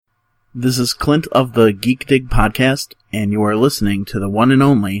This is Clint of the Geek Dig Podcast, and you are listening to the one and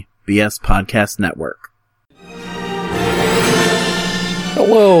only BS Podcast Network.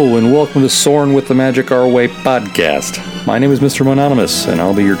 Hello, and welcome to Soarin' with the Magic Our Way podcast. My name is Mr. Mononymous, and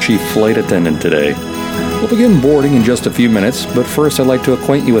I'll be your chief flight attendant today. We'll begin boarding in just a few minutes, but first I'd like to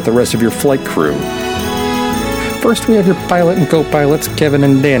acquaint you with the rest of your flight crew. First, we have your pilot and co-pilots, Kevin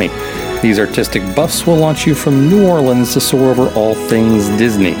and Danny. These artistic buffs will launch you from New Orleans to soar over all things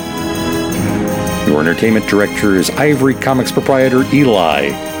Disney. Your entertainment director is Ivory Comics proprietor Eli.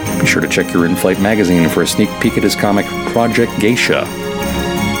 Be sure to check your in-flight magazine for a sneak peek at his comic, Project Geisha.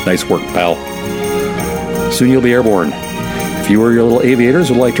 Nice work, pal. Soon you'll be airborne. If you or your little aviators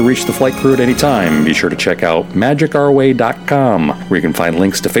would like to reach the flight crew at any time, be sure to check out magicourway.com, where you can find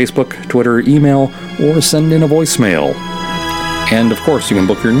links to Facebook, Twitter, email, or send in a voicemail. And of course, you can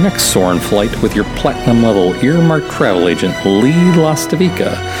book your next Soarin' flight with your platinum-level earmarked travel agent, Lee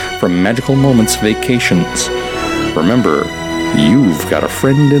Lastavica, from Magical Moments Vacations. Remember, you've got a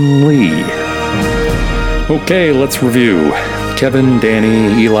friend in Lee. Okay, let's review. Kevin,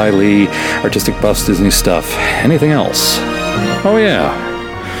 Danny, Eli, Lee, artistic buffs, Disney stuff. Anything else? Oh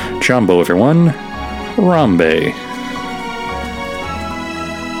yeah. Jumbo, everyone. Harambe.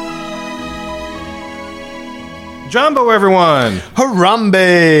 Jumbo, everyone!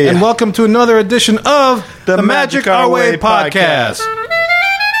 Harambe! And welcome to another edition of the Magic Our Way podcast.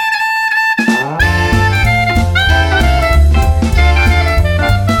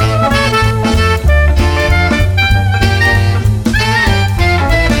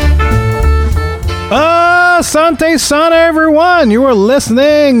 Asante Sana, everyone! You are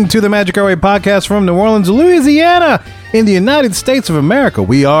listening to the Magic Our Way podcast from New Orleans, Louisiana, in the United States of America.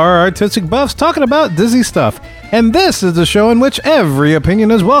 We are artistic buffs talking about Disney stuff. And this is the show in which every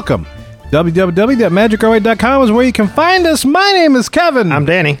opinion is welcome. www.magicourway.com is where you can find us. My name is Kevin. I'm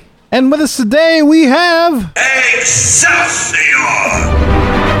Danny. And with us today we have... Excelsior!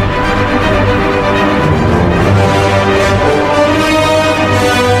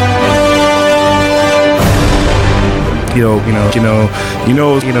 You know. I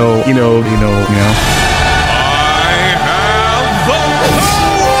have the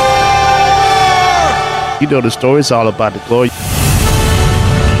power! You know the story. It's all about the glory.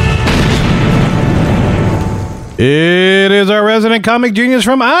 It is our resident comic genius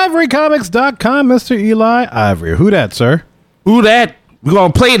from ivorycomics.com, Mr. Eli Ivory. Who that, sir? Who that? We're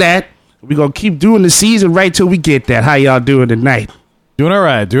going to play that. We're going to keep doing the season right till we get that. How y'all doing tonight? Doing all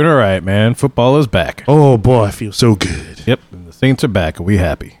right, man. Football is back. Oh, boy, I feel so good. Yep, and the Saints are back, and we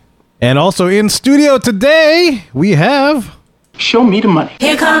happy. And also in studio today, we have... Show me the money.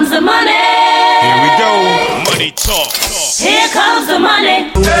 Here comes the money. Here we go. Money talk. Here comes the money.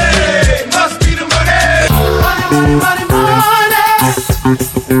 Hey, must be the money. Money.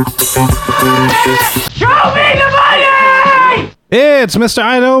 Show me the money. It's Mr.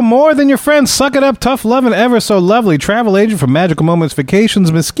 I Know More Than Your Friends, Suck It Up, Tough Love, and Ever So Lovely travel agent from Magical Moments Vacations,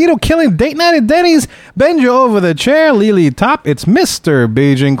 Mosquito Killing Date Night at Denny's, bend you over the chair, Lily Top. It's Mr.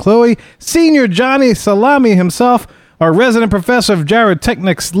 Beijing Chloe, Senior Johnny Salami himself, our resident professor of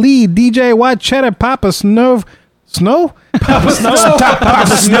gyrotechnics, Lee DJ White Cheddar, Papa Snow? Papa Snow? Papa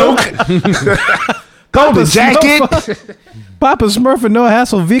Snoke. Golden jacket. Papa Smurf and No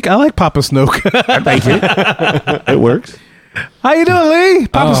Hassle Vic. I like Papa Snoke. I like it. It works. How you doing, Lee?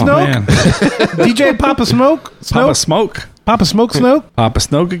 Papa Snoke? Man. DJ Papa Smoke? Papa Smoke. Papa Smoke Snoke? Papa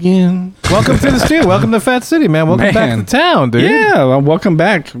Snoke again. Welcome to the studio. Welcome to Fat City, man. Welcome back to town, dude. Yeah, well, welcome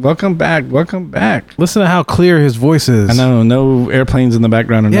back. Welcome back. Listen to how clear his voice is. I know, no airplanes in the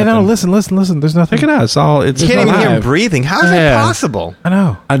background or Yeah, nothing. no, listen. There's nothing. Check it out. It's all, it's You can't even hear him live. breathing. How is that possible? I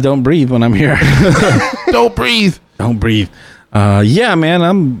know. I don't breathe when I'm here. Don't breathe. Don't breathe. Yeah, man,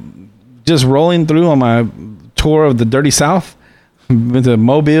 I'm just rolling through on my tour of the Dirty South. Been to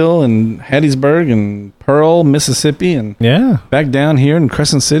Mobile and Hattiesburg and Pearl, Mississippi, and back down here in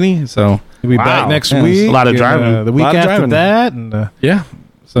Crescent City. So We'll be back next week. A lot of driving. The week Lot of after driving. that. And yeah,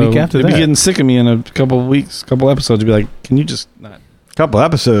 so Week after you'll be that. getting sick of me in a couple of weeks, couple episodes. You'll be like, can you just not? Couple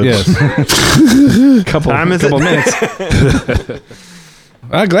episodes. yes. Couple Time is minutes.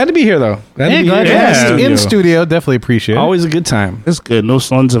 Glad to be here, though. Glad to be glad here. you're in studio. Definitely appreciate it. Always a good time. It's good. No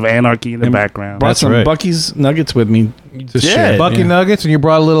Sons of Anarchy in the background. Brought That's some right. Bucky's Nuggets with me to share. Bucky Nuggets, and you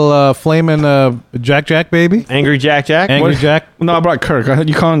brought a little flaming Jack baby. Angry Jack. Angry Jack. No, I brought Kirk. I heard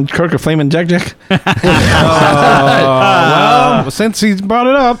you calling Kirk a flaming Jack? Well, since he's brought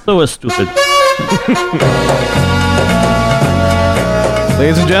it up. So stupid.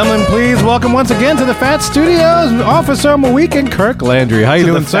 Ladies and gentlemen, please welcome once again to the Fat Studios, Officer Malik and Kirk Landry. How you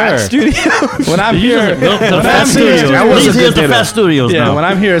doing, sir? When I'm here, The Fat Studios. Please, here's the Fat Studios yeah, now. when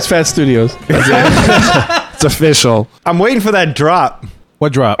I'm here, it's Fat Studios. It's official. I'm waiting for that drop.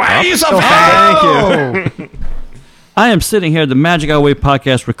 What drop? Why are you so Thank you. I am sitting here at the Magic Our Way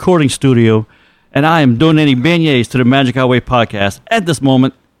Podcast recording studio, and I am donating beignets to the Magic Our Way Podcast. At this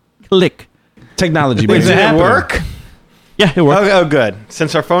moment, click. Technology, Wait, baby. did it work? Yeah, it worked. Oh, good.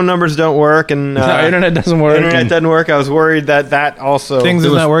 Since our phone numbers don't work and Our internet doesn't work. internet doesn't work, I was worried that also. Things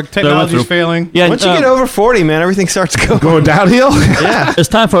does not work. Technology's through. failing. Yeah, Once you get over 40, man, everything starts Going downhill? Yeah. it's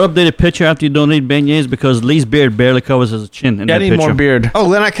time for an updated picture after you donate beignets because Lee's beard barely covers his chin in Yeah, I that need picture. more beard. Oh,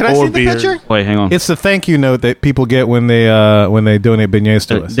 Lena, can I Or see the beard. picture? Wait, hang on. It's the thank you note that people get when they donate beignets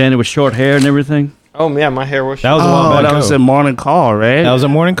to us. Danny with short hair and everything. Oh, yeah, my hair was. That was a while back. that was a morning call, right? That was a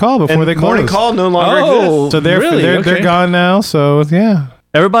morning call before and they closed. morning call no longer exists. So they're Really? they're Okay. gone now. So yeah.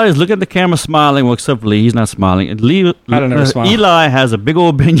 Everybody's looking at the camera smiling, well, except for Lee. He's not smiling. And Lee, I don't ever smile. Eli has a big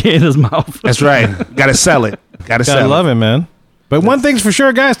old beignet in his mouth. That's right. Gotta sell it. Gotta I sell love it, man. But one thing's for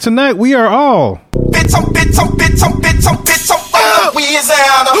sure, guys. Tonight we are all Louisiana,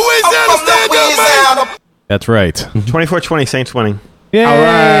 stand up, man. That's right. 24-20, Saints winning. Yeah. All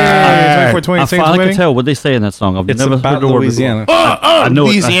right. 24-20 I Saints finally winning. can tell what they say in that song. I've It's never about heard the word Louisiana. before. I know it.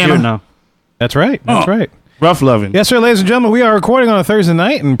 I hear Louisiana. it now. That's right. That's right. Rough loving. Yes, sir, ladies and gentlemen, we are recording on a Thursday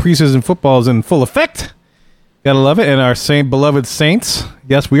night, and preseason football is in full effect. Gotta love it. And our beloved Saints.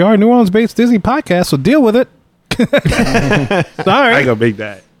 Yes, we are a New Orleans-based Disney podcast, so deal with it. I Sorry. ain't gonna make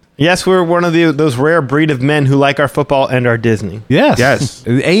that. Yes, we're one of those rare breed of men who like our football and our Disney. Yes. Yes.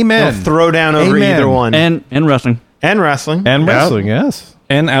 Amen. They'll throw down over Amen. either one. And wrestling. And wrestling. And Yep. wrestling, yes.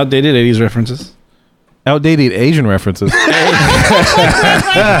 And outdated 80s references. Outdated Asian references.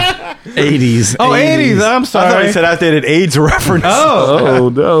 80s. Oh, 80s. I'm I thought sorry. he said outdated AIDS reference.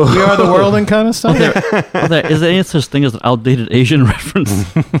 Oh, no. We are the world and kind of stuff. Is there any such thing as an outdated Asian reference?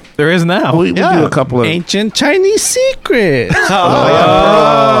 There is now. We do a couple of. Ancient Chinese secrets.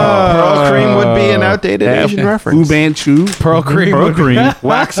 Pearl cream would be an outdated Asian reference. Fu Manchu. Pearl cream. Pearl cream.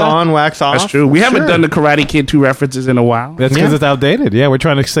 Wax on, wax off. That's true. We haven't Sure. done the Karate Kid 2 references in a while. That's because Yeah. it's outdated. Yeah, we're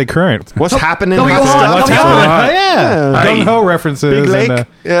trying to stay current. What's happening? What's happening? on. Yeah. Right. Gung Ho references. Big Lake. And,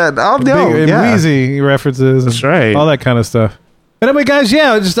 Yeah, I'll big, know. and Yeah. Wheezy references. That's and right. All that kind of stuff. But anyway, guys,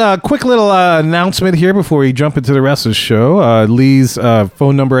 yeah, just a quick little announcement here before we jump into the rest of the show. Lee's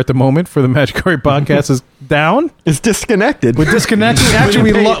phone number at the moment for the Magic Curry podcast is down. It's disconnected. We're disconnected.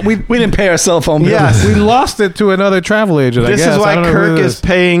 Actually, we didn't pay our cell phone bill. Yes. we lost it to another travel agent. I This guess. is I why don't know who Kirk it is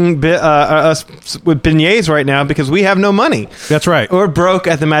paying us with beignets right now because we have no money. That's right. We're broke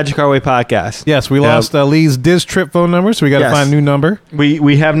at the Magic Our Way podcast. Yes, we lost Lee's Diz Trip phone number, so we got to Yes. find a new number.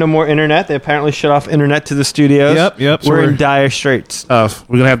 We have no more internet. They apparently shut off internet to the studios. Yep, so We're we're- in dire straits. We're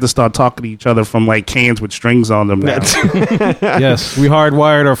going to have to start talking to each other from like cans with strings on them now. Yes, we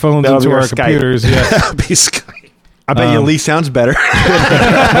hardwired our phones That'll into be our our Skype. computers. Yes. Be Skype. I bet you Lee sounds better.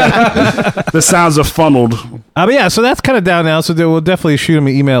 The sounds are funneled. But yeah, so that's kind of down now. So we'll definitely shoot him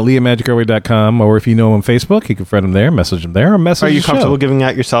an email at lee@magicourway.com, or if you know him on Facebook, you can friend him there, message him there, or message Are you the show. comfortable giving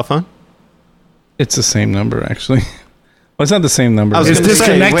out your cell phone? It's the same number, actually. Well, it's not the same number. I was but gonna It's say,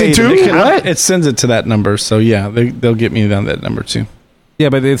 disconnected wait, too? it sends it to that number, so yeah, they'll get me down that number too. Yeah,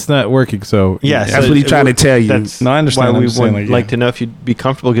 but it's not working, so... Yes. That's what he's trying to tell you. That's No, I understand. why I'm we just would saying, like yeah. to know if you'd be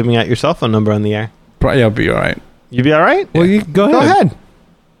comfortable giving out your cell phone number on the air. Probably I'll be all right. You be all right? Well, you go ahead. Go ahead.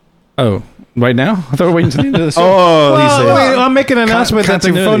 Oh, right now? I thought we were waiting until the end of the show. Well, wait, I'm making an announcement that the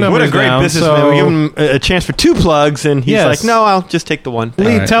continuity. phone number What a is great down, businessman. so... We give him a chance for 2 plugs, and he's Yes. like, no, I'll just take the one.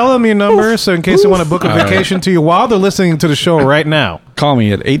 Lee, All right. tell them your number, so in case they want to book a vacation to you while they're listening to the show right now. Call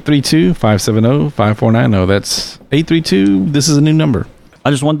me at 832-570-5490. That's 832. This is a new number. I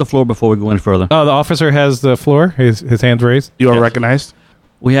just want the floor before we go any further. Oh, the officer has the floor, his hands raised. You are recognized?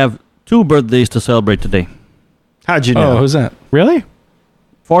 We have 2 birthdays to celebrate today. How'd you Oh, know? who's that? Really?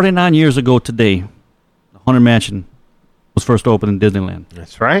 49 years ago today, the Haunted Mansion was first opened in Disneyland.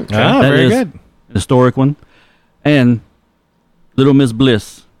 That's right. Ah, That very is good. An historic one. And Little Miss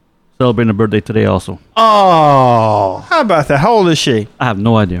Bliss celebrating a birthday today also. Oh, how about that? How old is she? I have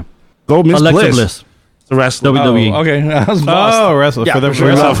no idea. Go Miss Alexa Bliss. Bliss. The wrestler. WWE. Oh, okay. I was lost. Oh, wrestler. Yeah, for the for sure.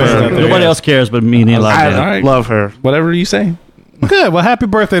 wrestling Love her. fans out there, Nobody yeah. else cares but me and Eli. I All right. love her. Whatever you say. Good. Well, happy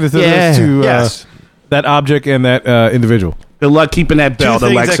birthday to Yeah. those two, Yes. that object and that individual. Good luck keeping that 2 belt,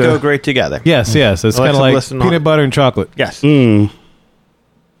 things Alexa. that go great together. Yes, yes. It's kind of Alexa like Bliss and peanut all. butter and chocolate. Yes.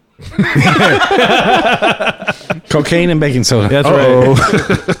 Cocaine and baking soda. That's Uh-oh.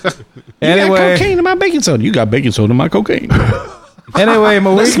 right. You Anyway. got cocaine in my baking soda. You got baking soda in my cocaine. Anyway, my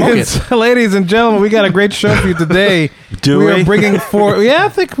Let's smoke weekends, ladies and gentlemen, we got a great show for you today. Do we are bringing forward. Yeah, I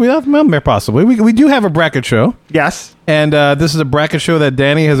think we have possibly. We do have a bracket show. Yes. And this is a bracket show that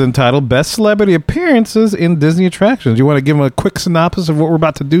Danny has entitled Best Celebrity Appearances in Disney Attractions. You want to give him a quick synopsis of what we're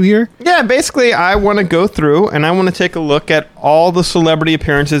about to do here? Yeah, basically, I want to go through and I want to take a look at all the celebrity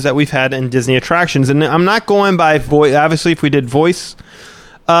appearances that we've had in Disney attractions. And I'm not going by voice. Obviously, if we did voice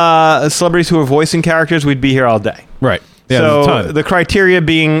celebrities who are voicing characters, we'd be here all day. Right. Yeah, there's a so ton. the criteria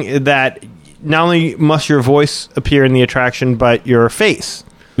being that not only must your voice appear in the attraction, but your face.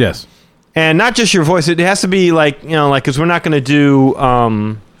 Yes. And not just your voice. It has to be like, because we're not going to do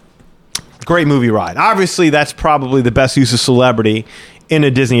Great Movie Ride. Obviously, that's probably the best use of celebrity in a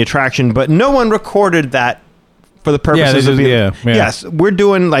Disney attraction, but no one recorded that for the purposes of being... Yes, we're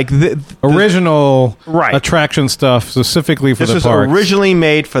doing like the original attraction stuff specifically for the parks. This was originally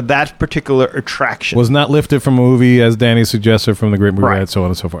made for that particular attraction. Was not lifted from a movie, as Danny suggested, from the Great Movie Ride, so on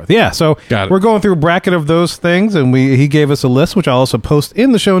and so forth. Yeah, so we're going through a bracket of those things, and he gave us a list, which I'll also post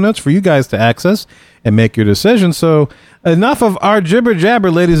in the show notes for you guys to access and make your decision. So enough of our jibber jabber,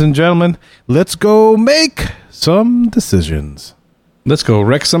 ladies and gentlemen. Let's go make some decisions. Let's go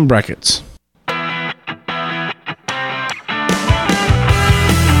wreck some brackets.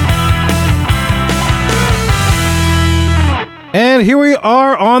 And here we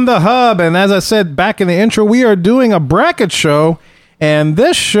are on the hub. And as I said back in the intro, we are doing a bracket show. And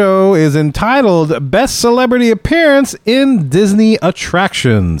this show is entitled Best Celebrity Appearance in Disney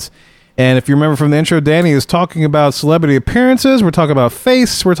Attractions. And if you remember from the intro, Danny is talking about celebrity appearances. We're talking about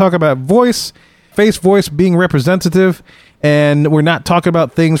face. We're talking about voice. Face, voice being representative. And we're not talking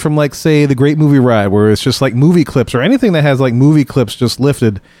about things from, like, say, the Great Movie Ride, where it's just like movie clips or anything that has like movie clips just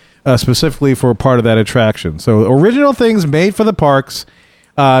lifted specifically for a part of that attraction. So original things made for the parks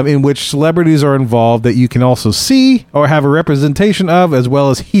in which celebrities are involved that you can also see or have a representation of, as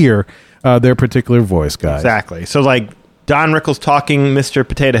well as hear their particular voice, guys. Exactly. So like Don Rickles talking Mr.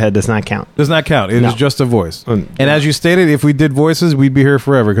 Potato Head does not count. Does not count. It is just a voice. And as you stated, if we did voices, we'd be here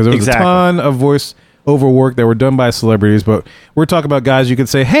forever because there was a ton of voice over work that were done by celebrities, but we're talking about guys you could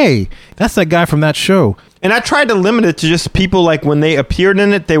say, hey, that's that guy from that show. And I tried to limit it to just people like when they appeared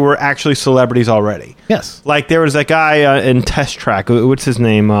in it, they were actually celebrities already. Yes. Like there was that guy in Test Track. What's his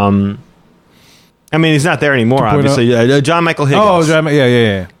name? I mean, he's not there anymore, obviously. John Michael Higgins. Oh,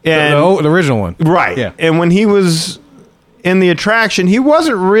 yeah. And the original one. Right. Yeah. And when he was in the attraction, he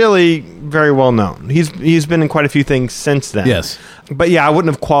wasn't really very well known. He's been in quite a few things since then. Yes. But yeah, I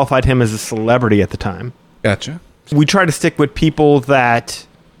wouldn't have qualified him as a celebrity at the time. Gotcha. We try to stick with people that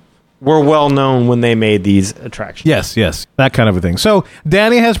were well known when they made these attractions. Yes. That kind of a thing. So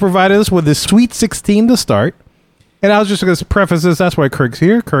Danny has provided us with the Sweet 16 to start. And I was just going to preface this. That's why Kirk's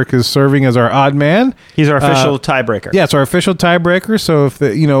here. Kirk is serving as our odd man. He's our official tiebreaker. Yeah, it's our official tiebreaker. So if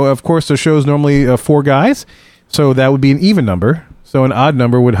of course, the show's normally 4 guys. So that would be an even number. So an odd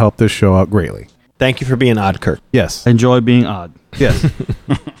number would help this show out greatly. Thank you for being odd, Kirk. Yes. Enjoy being odd. Yes.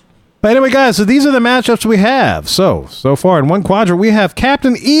 But anyway, guys, so these are the matchups we have. So far in one quadrant, we have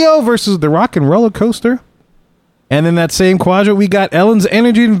Captain EO versus the Rock and Roller Coaster. And in that same quadrant, we got Ellen's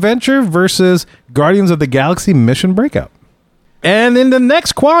Energy Adventure versus Guardians of the Galaxy Mission Breakout. And in the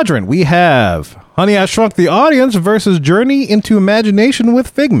next quadrant, we have Honey, I Shrunk the Audience versus Journey into Imagination with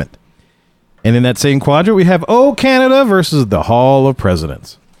Figment. And in that same quadrant, we have O Canada versus the Hall of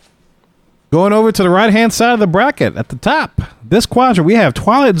Presidents. Going over to the right-hand side of the bracket, at the top, this quadrant, we have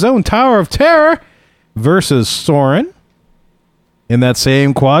Twilight Zone Tower of Terror versus Soarin'. In that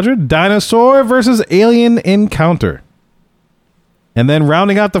same quadrant, Dinosaur versus Alien Encounter. And then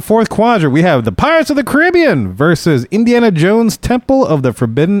rounding out the fourth quadrant, we have the Pirates of the Caribbean versus Indiana Jones Temple of the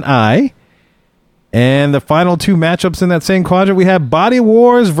Forbidden Eye. And the final 2 matchups in that same quadrant, we have Body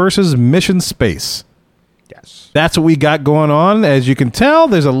Wars versus Mission Space. Yes. That's what we got going on. As you can tell,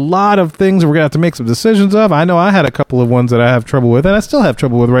 there's a lot of things we're going to have to make some decisions of. I know I had a couple of ones that I have trouble with, and I still have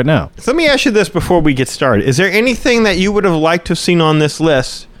trouble with right now. So let me ask you this before we get started. Is there anything that you would have liked to have seen on this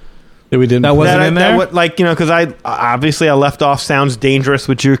list that we didn't? That wasn't in there? Because I left off Sounds Dangerous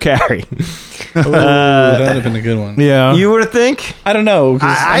with Drew Carey. That would have been a good one. Yeah. You would have think? I don't know.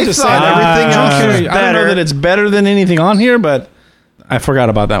 I thought everything else was better. I don't know that it's better than anything on here, but I forgot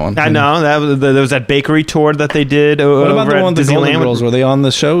about that one. I know. There was that bakery tour that they did. What about the one with the Golden Girls? Were they on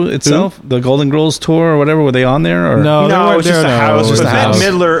the show itself? The Golden Girls tour or whatever? Were they on there? Or? No, it was just a house. But Bette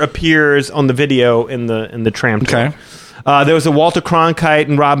Midler appears on the video in the tram tour. Okay. There was a Walter Cronkite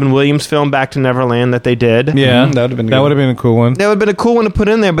and Robin Williams film, Back to Neverland, that they did. Yeah, that would have been that would have been a cool one. That would have been a cool one to put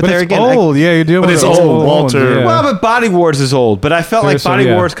in there, but there it's again, old. You're dealing with it's an old, Walter. One, yeah. Well, but Body Wars is old. But I felt like Body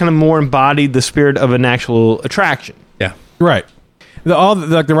Wars kind of more embodied the spirit of an actual attraction. Yeah. Right.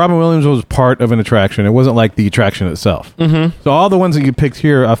 the Robin Williams was part of an attraction. It wasn't like the attraction itself. Mm-hmm. So all the ones that you picked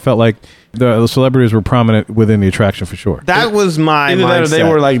here, I felt like the celebrities were prominent within the attraction for sure. That was my Either that or mindset. they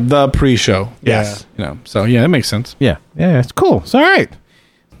were like the pre-show. Yes. So yeah, that makes sense. Yeah, it's cool. It's all right.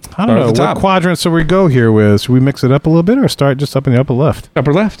 I don't Start at know the what top. quadrant should we go here with. Should we mix it up a little bit or start just up in the upper left?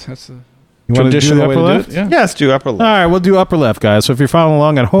 Upper left. That's the You wanna do traditional the way upper to left? do it. Yeah. Yeah, let's do upper All left. right, we'll do upper left, guys. So if you're following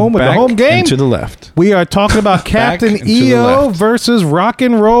along at home with the Back home game, and to the left. we are talking about Captain and to the EO left. versus Rock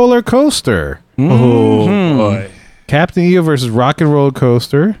and Roller Coaster. Oh boy. Captain EO versus Rock and Roller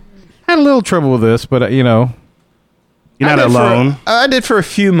Coaster. Had a little trouble with this, but You're not alone. I did for a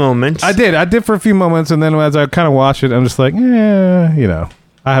few moments. I did for a few moments, and then as I kind of watched it, I'm just like,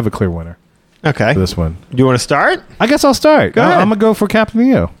 I have a clear winner Okay. for this one. Do you want to start? I guess I'll start. Go ahead. I'm gonna go for Captain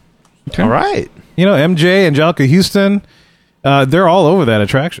EO. All right. MJ, Angelica Houston, they're all over that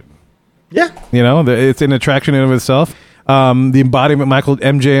attraction. Yeah. It's an attraction in and of itself. The embodiment, Michael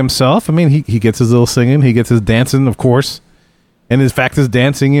MJ himself. I mean, he gets his little singing, he gets his dancing, of course, and in fact, his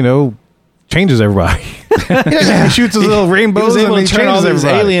dancing, changes everybody. He shoots his little He rainbows was able and to he turn all changes these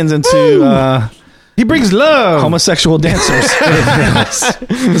everybody. aliens into He brings love. homosexual dancers.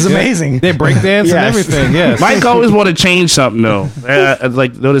 It was amazing. They break dance and Yes. everything. Yes. Mike always want to change something though.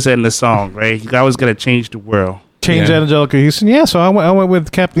 Like notice that in the song, right? He always got to change the world. Change Yeah. Angelica Houston. Yeah, so I went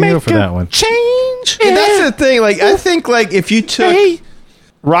with Captain EO for that one. Change. And that's the thing. Like, I think, like, if you took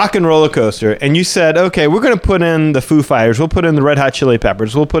Rock and Roller Coaster and you said, okay, we're going to put in the Foo Fighters, we'll put in the Red Hot Chili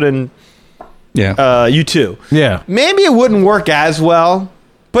Peppers, we'll put in Yeah. U2. Yeah. Maybe it wouldn't work as well,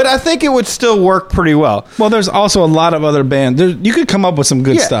 but I think it would still work pretty well. Well, there's also a lot of other bands. You could come up with some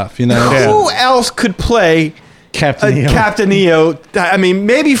good Yeah. stuff, Who else could play Captain EO. Captain EO? I mean,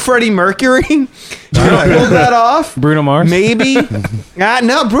 maybe Freddie Mercury. Pull that off. Bruno Mars. Maybe.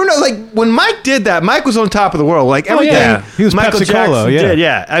 No, Bruno, like, when Mike did that, Mike was on top of the world. Like, everything yeah. He was Michael Pepsi-Cola, Jackson yeah. did.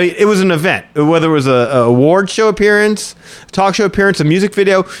 Yeah. I mean, it was an event, whether it was a award show appearance, talk show appearance, a music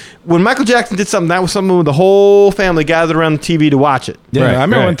video. When Michael Jackson did something, that was something when the whole family gathered around the TV to watch it. Yeah, Right, I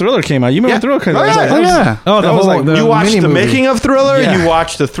remember right. when Thriller came out. You remember Yeah. when Thriller came Oh, out? yeah. That was Yeah. Oh, that was like the You watched mini the movie. making of Thriller, Yeah. you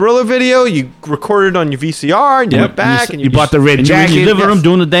watched the Thriller video, you recorded on your VCR, and you went back. And You bought the red And you were in jacket. your living room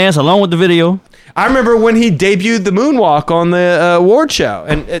doing the dance along with the video. I remember when he debuted the moonwalk on the award show,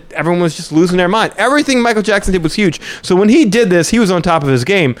 and everyone was just losing their mind. Everything Michael Jackson did was huge. So when he did this, he was on top of his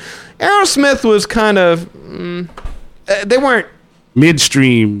game. Aerosmith was kind of they weren't.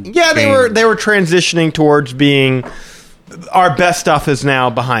 Midstream. Yeah, they were transitioning towards being our best stuff is now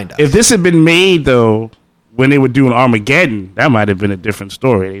behind us. If this had been made though, when they were doing Armageddon, that might have been a different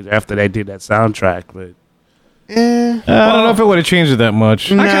story. After they did that soundtrack, but I don't know if it would have changed it that much.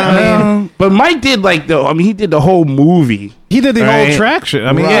 but Mike did he did the whole movie. He did the Right. whole traction.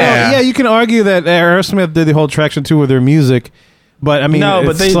 I mean, Right. yeah, you can argue that Aerosmith did the whole traction too with their music, but I mean, No,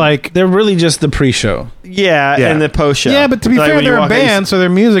 but it's they're really just the pre-show. yeah, Yeah. in the post show. yeah, but to be Like fair, when you they're a walk in, band, so their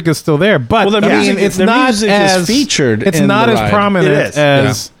music is still there. But Well, their I music- mean, it's their not music is as featured It's in not the as ride. prominent It is.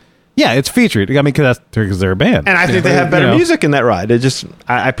 as. Yeah, it's featured. I mean, because they're a band, And I think they have better You know. music in that ride. It just,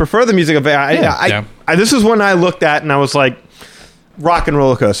 I prefer the music of. Yeah. This is when I looked at and I was like, Rock and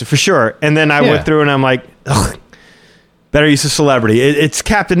Roller Coaster for sure. And then I Yeah. went through and I'm like, ugh, better use of celebrity. It's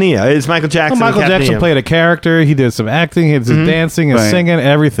Captain EO. It's Michael Jackson. Well, Michael and Captain Jackson EO. played a character. He did some acting. He did some dancing and Right. singing,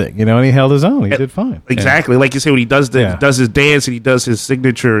 everything. And he held his own. He did fine. Exactly, like you said, when he does Yeah. does his dance and he does his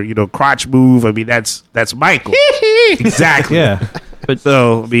signature, crotch move. I mean, that's Michael. Exactly. Yeah. But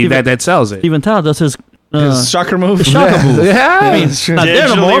So I mean that sells it. Steven Tyler does his Shocker move. shocker move. Yeah. I mean, not there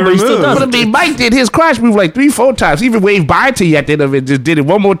no more, but he still does But I it. mean, Mike did his crotch move like 3-4 times. He even waved bye to you at the end of it. Just did it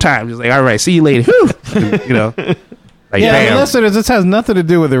one more time. Just like, all right, see you later. Whew. Like, Yeah, damn. listeners, this has nothing to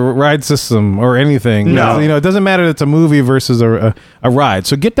do with the ride system or anything. No. It doesn't matter if it's a movie versus a ride.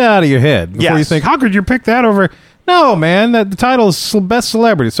 So get that out of your head before you Yes. think, how could you pick that over? No, man, the title is Best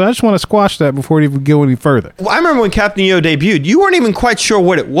Celebrity. So I just want to squash that before we even go any further. Well, I remember when Captain EO debuted, you weren't even quite sure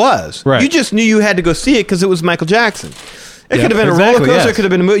what it was. Right. You just knew you had to go see it because it was Michael Jackson. It could have been a exactly, roller coaster. yes. It could have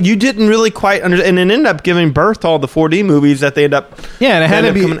been a movie. You didn't really quite understand. And it ended up giving birth to all the 4D movies that they end up. Yeah, and it had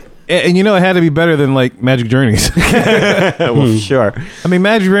to be, and it had to be better than like Magic Journeys. Well, sure. I mean,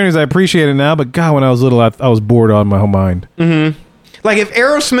 Magic Journeys, I appreciate it now, but God, when I was little, I was bored on my whole mind. Like if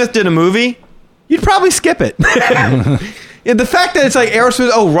Aerosmith did a movie, you'd probably skip it. Yeah, the fact that it's like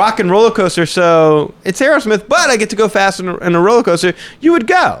Aerosmith, Rock and Roller Coaster, so it's Aerosmith, but I get to go fast in a roller coaster, you would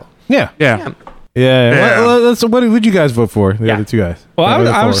go. Yeah. Yeah. Yeah. What would you guys vote for? The other two guys. Well, The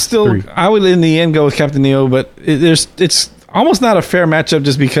other I four, was still. three. I would in the end go with Captain EO, but it's almost not a fair matchup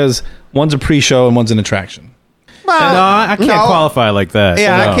just because one's a pre-show and one's an attraction. Well, No, I can't no. qualify like that.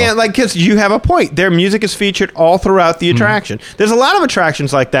 Yeah, No. I can't, like, because you have a point. Their music is featured all throughout the attraction. There's a lot of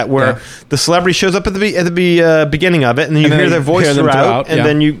attractions like that where the celebrity shows up at the beginning of it, and then you And hear then their voice hear them throughout, and yeah.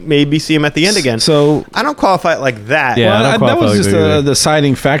 then you maybe see them at the end again. So I don't qualify it like that. Yeah, I well, don't that qualify was just either. the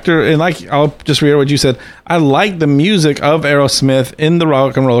deciding factor. And like, I'll just reiterate what you said. I like the music of Aerosmith in the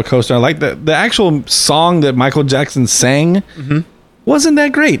Rock and Roller Coaster. I like the actual song that Michael Jackson sang. Wasn't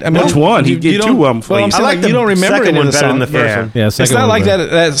that great? I mean, Which one? He did don't- two of them for well, you. I'm I saying, like like, the you don't remember second it in one the better song. than the first one. Yeah, It's second not one like was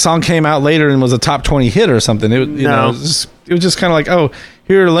that song came out later and was a top 20 hit or something. It No. was just kind of like, oh,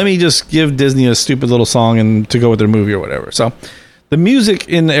 here, let me just give Disney a stupid little song and to go with their movie or whatever. So the music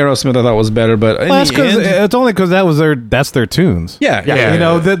in Aerosmith I thought was better, but in Well, that's the because end, it's only because that's their tunes. yeah, Yeah. You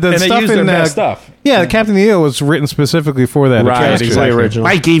know, the and they stuff used their in best stuff. Yeah, Captain EO was written specifically for that Right, attraction. exactly. original.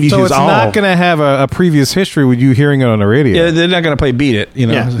 Mike gave you So his it's all. not going to have a previous history with you hearing it on the radio. Yeah, they're not going to play Beat It, you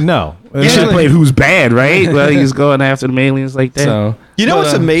know. Yeah. No. You should have played Who's Bad, right? Well, he's going after the aliens like that. So You know but,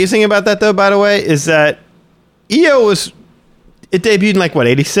 what's amazing about that, though, by the way, is that EO it debuted in, like, what,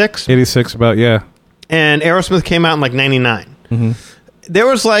 86? 86 about, yeah. And Aerosmith came out in, like, 99. There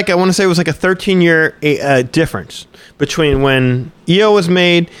was, like, I want to say it was like a 13-year difference between when EO was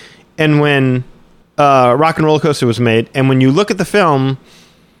made and when Rock and Roller Coaster was made. And when you look at the film,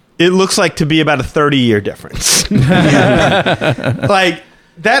 it looks like to be about a 30-year difference. Like,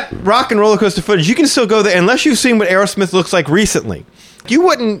 that Rock and Roller Coaster footage, you can still go there unless you've seen what Aerosmith looks like recently. You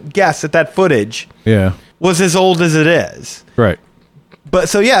wouldn't guess that footage Yeah. was as old as it is. Right. But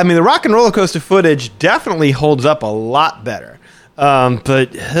so, yeah, I mean, the Rock and Roller Coaster footage definitely holds up a lot better.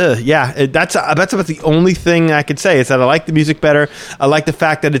 That's about the only thing I could say is that I like the music better. I like the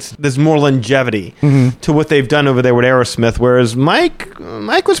fact that there's more longevity to what they've done over there with Aerosmith, whereas Mike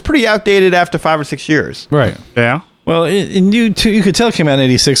was pretty outdated after 5 or 6 years. Right. Yeah. well, and you could tell it came out in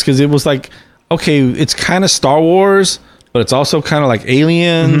 86 because it was like, okay, it's kind of Star Wars, but it's also kind of like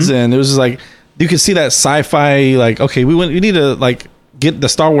Aliens, and it was just like you could see that sci-fi. Like, okay, we need to like get the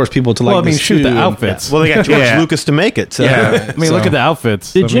Star Wars people to like. Well, I mean, this shoot too, the and- outfits. Well, they got George Yeah. Lucas to make it. So. I mean, look So- at the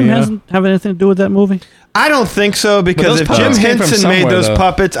outfits. Did I Jim mean, Henson have anything to do with that movie? I don't think so because those if Jim puppets came from Henson made somewhere, those though.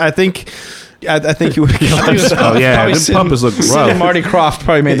 puppets, I think you would have killed He was him. Oh, yeah. probably The sitting- puppets look sitting rough. Marty Croft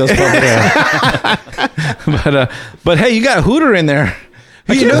probably made those puppets. but hey, you got Hooter in there.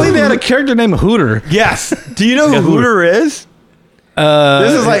 I can't believe they had a character named Hooter. Yes. Do you know who Hooter is?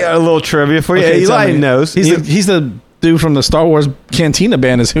 This is like a little trivia for you. Okay, tell Eli me. knows. He's the dude from the Star Wars Cantina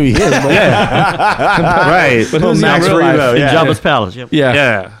band is who he is. But Right. But who's he in Max real life? Rebo, In yeah. Jabba's Palace. Yep. Yeah.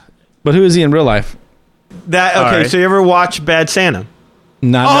 Yeah. But who is he in real life? That All okay? right. So you ever watch Bad Santa?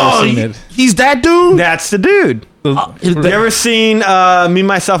 Never seen it. He's that dude? That's the dude. You ever seen Me,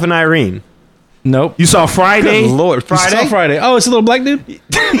 Myself, and Irene? Nope. You saw Friday? Good Lord, Friday? You saw Friday. Oh, it's a little black dude.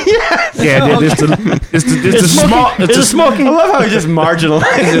 Yeah, it's the small. It's a smoking. I love how he just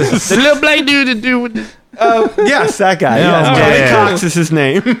marginalizes. The little black dude to do with Yes, that guy. Yeah, Yes, okay. Johnny Cox is his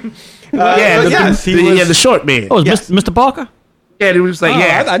name. yeah, but yes, he was. the short man. Oh, Yes. Mr. Parker? Yeah, it was like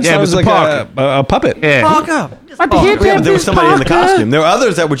I just thought it was Mr. like Parker. a puppet. Yeah. Parker. Yeah, but there was somebody in the costume. There were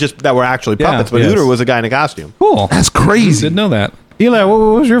others that were actually Yeah, puppets, but yes. Hooter was a guy in a costume. Cool. That's crazy. Didn't know that. Eli, what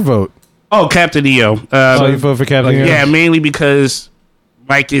was your vote? Oh, Captain EO. So you vote for Captain EO? Yeah, mainly because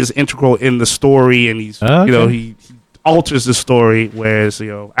Mike is integral in the story, and he's Okay. he alters the story. Whereas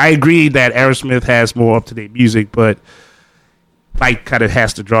I agree that Aerosmith has more up to date music, but Mike kind of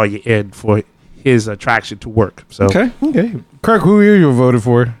has to draw you in for his attraction to work. So Okay. Okay. Kirk, who are you voted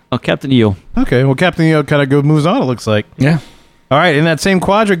for? Oh, Captain EO. Okay. Well, Captain EO kind of moves on, it looks like. Yeah. All right. In that same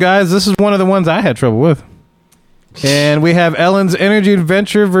quadrant, guys, this is one of the ones I had trouble with. And we have Ellen's Energy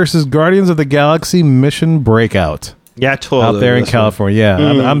Adventure versus Guardians of the Galaxy Mission Breakout Yeah, totally. out there in this one. California.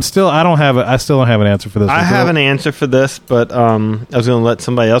 Yeah. I still don't have an answer for this. I one. have an answer for this, but I was going to let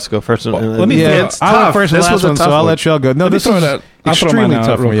somebody else go first. let me- Yeah, It's I went tough. first and This last was a one, so tough I'll one. let y'all go. No, this is I'll throw extremely mine out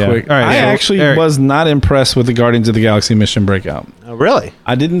tough real one. Yeah. quick. All right, I so actually Eric. was not impressed with the Guardians of the Galaxy Mission Breakout. Oh, really?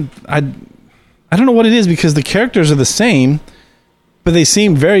 I don't know what it is because the characters are the same, but they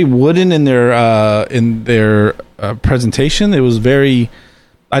seem very wooden in their presentation. It was very.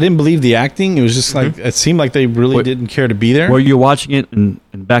 I didn't believe the acting. It was just like it seemed like they really Wait. didn't care to be there. Were you watching it in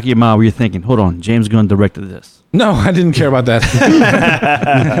the back of your mind? Were you thinking, hold on, James Gunn directed this? No, I didn't care about that.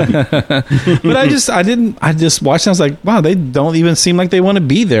 But I just watched it. I was like, wow, they don't even seem like they want to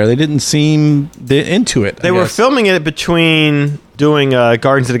be there. They didn't seem into it. They were filming it between doing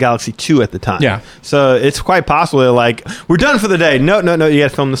Guardians of the Galaxy 2 at the time. Yeah. So it's quite possible they're like, we're done for the day. No, you got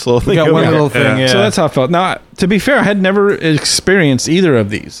to film this little thing. We got over one here. little thing. Yeah. So that's how I felt. Now, to be fair, I had never experienced either of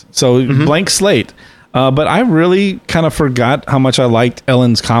these. So blank slate. But I really kind of forgot how much I liked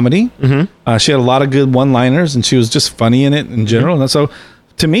Ellen's comedy. Mm-hmm. She had a lot of good one-liners, and she was just funny in it in general. And so,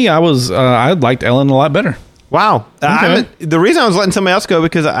 to me, I liked Ellen a lot better. Wow. The reason I was letting somebody else go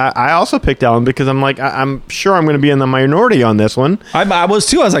because I also picked Ellen because I'm like, I'm sure I'm going to be in the minority on this one. I was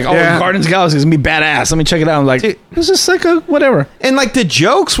too. I was like, Guardians of the Galaxy is going to be badass. Let me check it out. I'm like, it's just like a whatever. And like the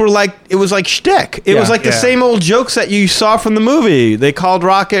jokes were like, it was like shtick. It was like the same old jokes that you saw from the movie. They called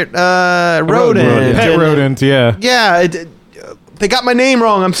Rocket Rodent. Pet Rodent, yeah. Yeah. They got my name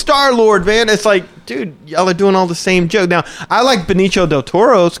wrong. I'm Star-Lord, man. It's like, dude, y'all are doing all the same joke. Now, I like Benicio del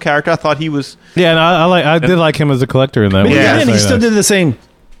Toro's character. I thought he was... Yeah, and I did like him as a collector in that one. Yeah, and he still did the same...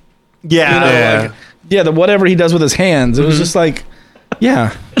 Yeah. The whatever he does with his hands. It was just like,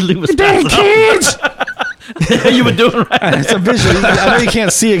 yeah. Dang kids! You were doing right. It's a visual. I know you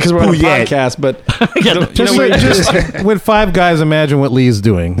can't see it because we're on a podcast, but... just with five guys, imagine what Lee's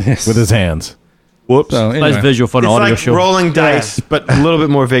doing with his hands. Whoops. So, anyway. Nice visual for an audio like show. Rolling dice, but a little bit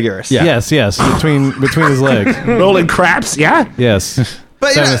more vigorous. Yeah. Yes. Between his legs. Rolling craps, yeah. Yes.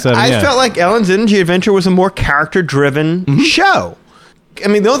 But I felt like Ellen's Energy Adventure was a more character-driven show. I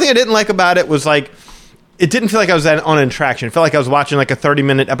mean, the only thing I didn't like about it was like, it didn't feel like I was on an attraction. It felt like I was watching like a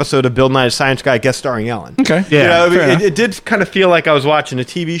 30-minut episode of Bill Nye the Science Guy guest starring Ellen. Okay. Yeah. It did kind of feel like I was watching a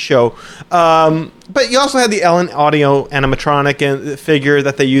TV show. But you also had the Ellen audio animatronic and figure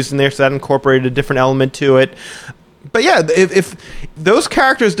that they used in there, so that incorporated a different element to it. But yeah, if those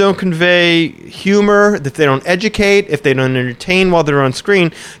characters don't convey humor, if they don't educate, if they don't entertain while they're on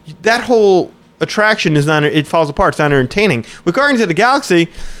screen, that whole attraction is not, it falls apart. It's not entertaining. With Guardians of the Galaxy,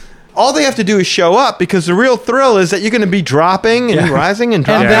 all they have to do is show up because the real thrill is that you're going to be dropping and rising and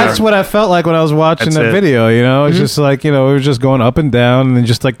dropping. And that's what I felt like when I was watching that video, you know? It's just like, you know, it was just going up and down and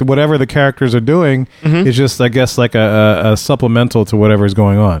just like whatever the characters are doing is just, I guess, like a supplemental to whatever's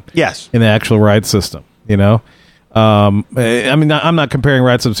going on. Yes. In the actual ride system, you know? I mean, I'm not comparing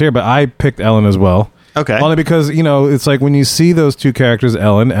ride systems here, but I picked Ellen as well. Okay. Only because, you know, it's like when you see those two characters,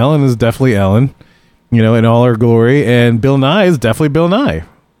 Ellen is definitely Ellen, you know, in all her glory, and Bill Nye is definitely Bill Nye.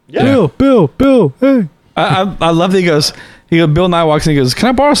 Yeah. Bill, hey. I love that he goes, Bill Nye walks in and he goes, can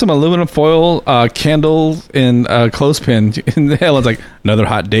I borrow some aluminum foil, candle, and clothespin? And Helen's like, another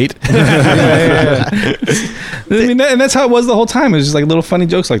hot date? I mean, and that's how it was the whole time. It was just like little funny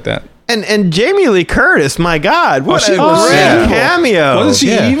jokes like that. And Jamie Lee Curtis, my God, what a great cameo. Wasn't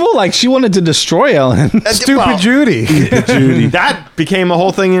she evil? Like, she wanted to destroy Ellen. Stupid Judy. That became a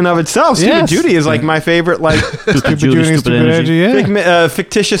whole thing in of itself. Stupid Judy is like my favorite, like, Stupid Judy, Stupid Energy,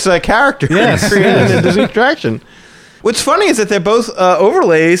 fictitious character created in a Disney attraction. What's funny is that they're both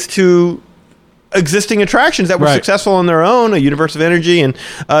overlays to existing attractions that were successful on their own, a Universe of Energy and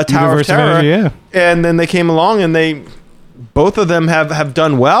Tower of Terror. Energy, and then they came along and both of them have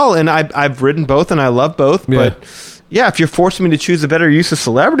done well, and I've ridden both and I love both. But yeah, if you're forcing me to choose a better use of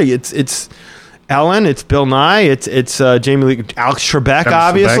celebrity, it's Ellen, it's Bill Nye, it's Jamie Lee, Alex Trebek,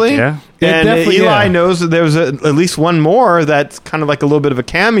 obviously. And Eli knows that there was at least one more that's kind of like a little bit of a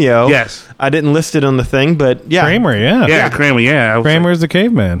cameo. Yes. I didn't list it on the thing, but yeah. Kramer, Kramer, Kramer's the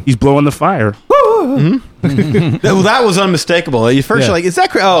caveman. He's blowing the fire. Well, that was unmistakable. You first you're like, is that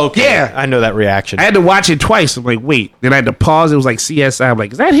Oh, okay. Yeah. I know that reaction. I had to watch it twice. I'm like, wait. Then I had to pause. It was like CSI. I'm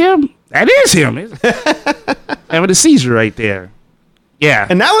like, is that him? That is him. Having a seizure right there. Yeah.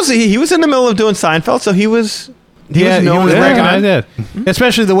 And that was, he was in the middle of doing Seinfeld, so he was I did.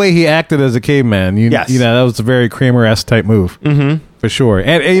 Especially the way he acted as a caveman. You know, that was a very Kramer-esque type move. Mm-hmm. For sure.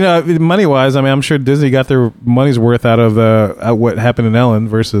 And, you know, money-wise, I mean, I'm sure Disney got their money's worth out of what happened in Ellen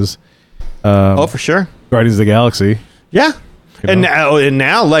versus... for sure. Guardians of the Galaxy. Yeah. And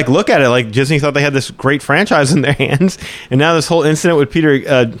now, like, look at it. Like, Disney thought they had this great franchise in their hands, and now this whole incident with Peter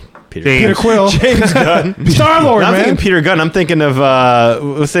Quill. James Gunn. Star-Lord, I'm man. thinking Peter Gunn. I'm thinking of,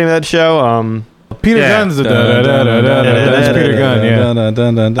 what's the name of that show? Peter Gunn's the that's Peter Gunn,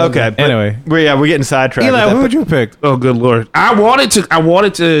 yeah. Okay. Anyway. We're getting sidetracked. Eli, who would you pick? Oh, good Lord. I wanted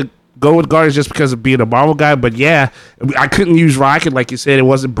to go with Guardians just because of being a Marvel guy, but yeah, I couldn't use Rocket. Like you said, it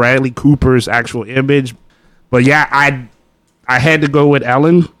wasn't Bradley Cooper's actual image. But yeah, I had to go with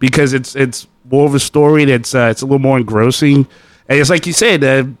Ellen because it's more of a story that's it's a little more engrossing. And it's like you said,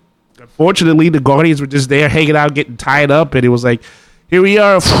 unfortunately, the Guardians were just there hanging out, getting tied up, and it was like, here we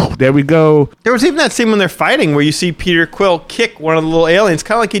are. There we go. There was even that scene when they're fighting where you see Peter Quill kick one of the little aliens,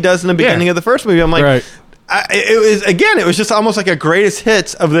 kind of like he does in the beginning of the first movie. I'm like, it was just almost like a greatest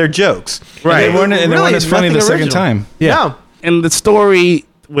hits of their jokes. Right. And they weren't as funny the second time. Yeah. No. And the story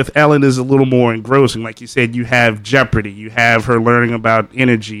with Ellen is a little more engrossing. Like you said, you have Jeopardy. You have her learning about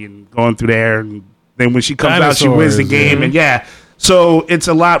energy and going through there. And then when she comes out, she wins the game. And so it's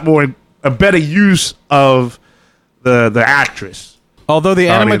a lot more a better use of the actress. Although the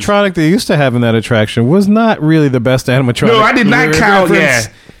animatronic they used to have in that attraction was not really the best animatronic. No, I did not count. Yeah.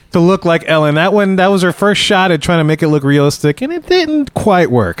 To look like Ellen. That was her first shot at trying to make it look realistic, and it didn't quite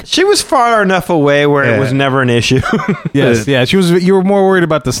work. She was far enough away where it was never an issue. Yes, yeah. She was. You were more worried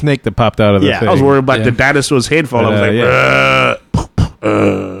about the snake that popped out of the thing. I was worried about the dinosaur's head fall. I was like,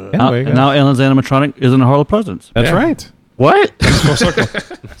 Anyway, now Ellen's animatronic is in the Hall of Presidents. That's right. what?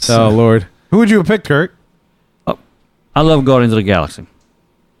 Oh Lord, who would you have picked, Kurt? I love Guardians of the Galaxy.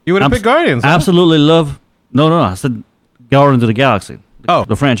 You would have picked Guardians. Huh? Absolutely love. No. I said Guardians of the Galaxy. Oh,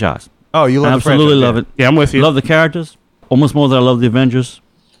 the franchise. Oh, you love absolutely the franchise, love it. Yeah, I'm with you. Love the characters almost more than I love the Avengers.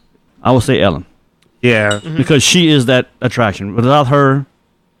 I would say Ellen. Yeah, because she is that attraction. Without her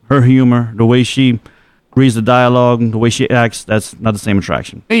humor, the way she reads the dialogue, the way she acts, that's not the same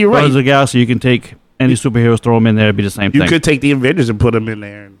attraction. Hey, you're right. Guardians of the Galaxy, you can take any superheroes, throw them in there, it'd be the same thing. You could take the Avengers and put them in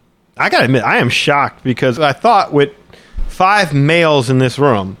there. I gotta admit, I am shocked because I thought with 5 males in this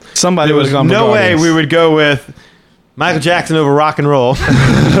room, Somebody there would was have gone for no way Guardians. we would go with Michael Jackson over rock and roll,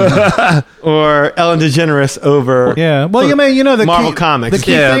 or Ellen DeGeneres over Yeah. Well, the Marvel key, Comics. The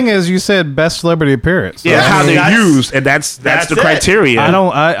key thing is you said best celebrity appearance. Yeah, So, how I mean, they're used, and that's the it. criteria.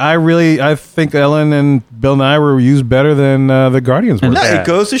 I think Ellen and Bill Nye were used better than the Guardians were. No, it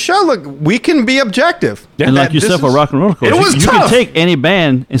goes to show. Look, we can be objective. And like you said, for Rock and Roller Coaster, It was you tough. can take any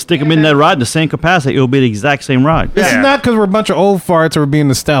band and stick them in that ride in the same capacity. It will be the exact same ride. This is not because we're a bunch of old farts or being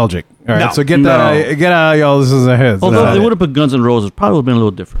nostalgic. All right, No. so get out of y'all. This is our heads. Although if they would have put Guns N' Roses, probably would have been a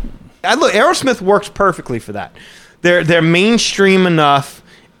little different. Look, Aerosmith works perfectly for that. They're mainstream enough,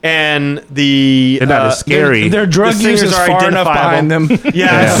 and They're not as scary. Their drug the use singers is are far enough behind them.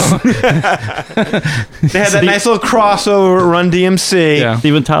 Yes. They had that nice little crossover at Run DMC. Yeah.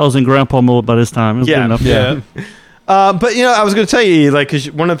 Steven Tyler's in grandpa mode by this time. It was good enough. Yeah. But I was going to tell you, like,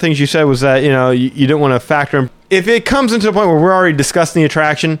 'cause one of the things you said was that you don't want to factor in. If it comes into a point where we're already discussing the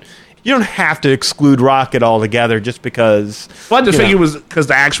attraction, you don't have to exclude Rocket altogether just because. Well, I just think it was because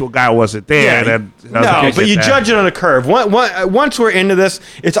the actual guy wasn't there. Yeah, no, but you judge it on a curve. Once we're into this,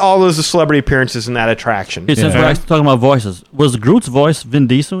 it's all those celebrity appearances in that attraction. Since we're actually talking about voices, was Groot's voice Vin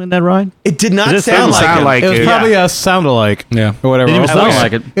Diesel in that ride? It did not It sound like it was probably a sound-alike. Yeah. Or whatever. Didn't even sound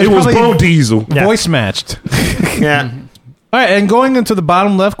like it. It was probably Bo Diesel. voice matched. Yeah. All right, and going into the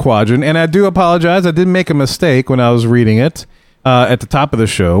bottom left quadrant, and I do apologize, I did make a mistake when I was reading it at the top of the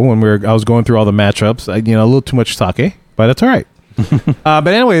show when I was going through all the matchups. A little too much sake, but it's all right. But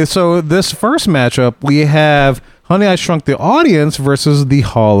anyway, so this first matchup, we have Honey, I Shrunk the Audience versus the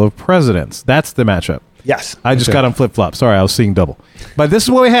Hall of Presidents. That's the matchup. Yes. I just got on flip-flop. Sorry, I was seeing double. But this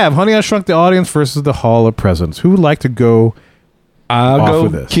is what we have. Honey, I Shrunk the Audience versus the Hall of Presidents. Who would like to go I'll off go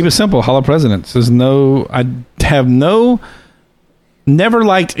with this? keep it simple. Hall of Presidents. Never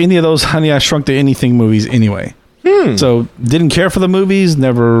liked any of those Honey, I Shrunk to Anything movies anyway. So didn't care for the movies,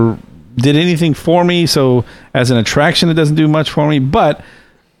 never did anything for me. So as an attraction, it doesn't do much for me. But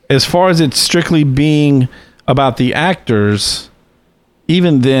as far as it strictly being about the actors,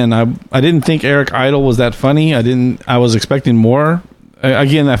 even then, I didn't think Eric Idle was that funny. I was expecting more.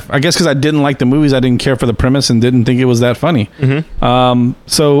 Again, I guess because I didn't like the movies, I didn't care for the premise and didn't think it was that funny. And then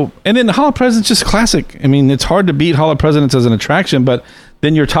the Hall of Presidents just classic. I mean, it's hard to beat Hall of Presidents as an attraction, but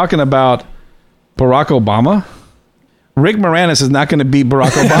then you're talking about Barack Obama. Rick Moranis is not going to beat Barack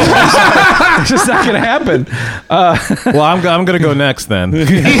Obama. It's just not going to happen. Well, I'm going to go next then. He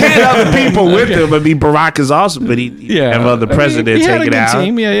had other people with him. I mean, Barack is awesome, but he have other presidents he had a hanging good out.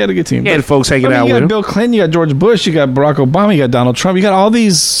 team. Yeah, he had a good team. He had folks hanging out you with got him. Bill Clinton, you got George Bush, you got Barack Obama, you got Donald Trump, you got all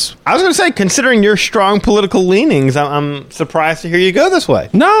these. I was going to say, considering your strong political leanings, I'm surprised to hear you go this way.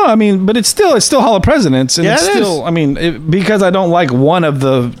 No, I mean, but it's still Hall of Presidents, and Yeah, it's it still. is. I mean, because I don't like one of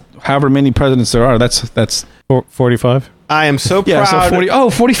the however many presidents there are. That's 45? I am so yeah. proud. So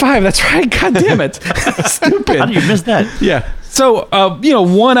 45. That's right. God damn it. Stupid. How do you miss that? Yeah. So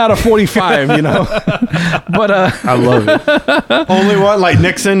 1 out of 45. But I love it. Only one, like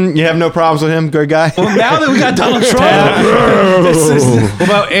Nixon, you have no problems with him, good guy. well, now that we got Donald Trump, this is. What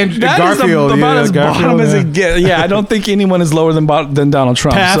about Andrew That Garfield? is about as Garfield, bottom as yeah. it gets. Yeah, I don't think anyone is lower than Donald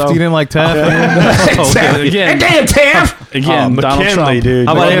Trump. Taft? So. You didn't like Taft? Again, Damn, Taft! Again, Donald McKinley, Trump. dude.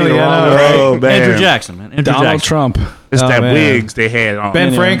 How about McKinley, him? Yeah, right? Oh, man. Andrew Jackson, man. Andrew Donald Jackson. Trump. It's Oh, that man. wigs they had on. Ben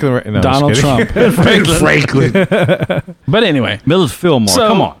Anyway, Franklin. No, Donald just kidding. Trump. Franklin. But anyway, Miller's Fillmore. So-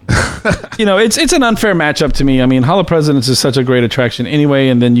 Come on. it's an unfair matchup to me. I mean, Hall of Presidents is such a great attraction anyway,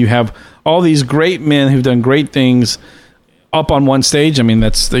 and then you have all these great men who've done great things up on one stage. I mean,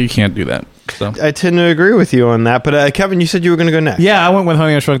 you can't do that. So I tend to agree with you on that. But Kevin, you said you were going to go next. Yeah, I went with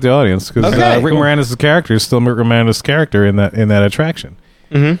Honey, I Shrunk the Audience because Okay, Rick cool. Moranis' character is still Rick Moranis' character in that attraction.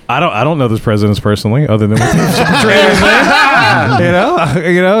 I don't know those presidents personally, other than what they've portrayed as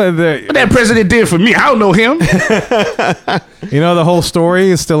What that president did for me, I don't know him. the whole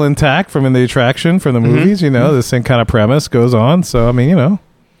story is still intact from in the attraction from the movies. The same kind of premise goes on. So the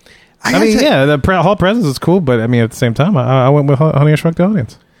Hall Presence is cool, but at the same time, I went with Honey, I Shrunk the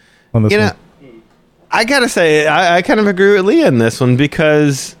Audience on this one. I gotta say, I kind of agree with Leah in this one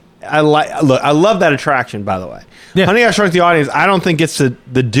because I love that attraction. By the way, Honey, I Shrunk the Audience. I don't think it's the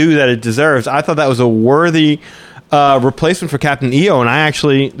due that it deserves. I thought that was a worthy replacement for Captain EO, and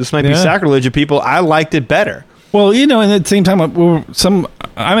this might be sacrilege of people. I liked it better. Well, and at the same time,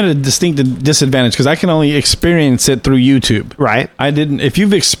 I'm at a distinct disadvantage because I can only experience it through YouTube. Right. If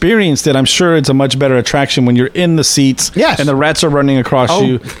you've experienced it, I'm sure it's a much better attraction when you're in the seats. Yes. And the rats are running across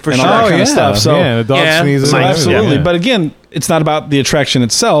you for and sure. all that kind of stuff. So, the dog sneezes. So absolutely. Yeah. But again, it's not about the attraction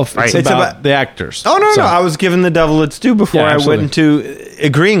itself. Right. It's about the actors. Oh, no. I was giving the devil its due before I went into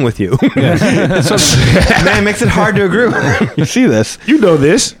agreeing with you. Man, it makes it hard to agree with. You see this. You know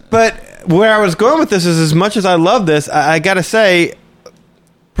this. But where I was going with this is, as much as I love this, I got to say,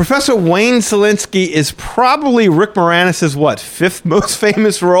 Professor Wayne Szalinski is probably Rick Moranis' fifth most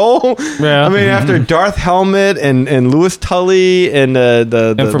famous role? Yeah. After Darth Helmet and Louis Tully and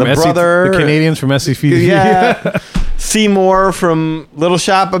the brother. The Canadians from SCV. Yeah. Seymour from Little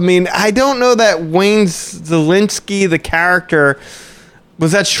Shop. I don't know that Wayne Szalinski, the character,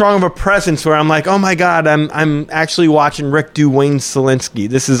 was that strong of a presence where I'm like, oh my God, I'm actually watching Rick do Wayne Szalinski.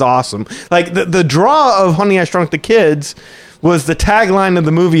 This is awesome. Like the draw of Honey, I Shrunk the Kids was the tagline of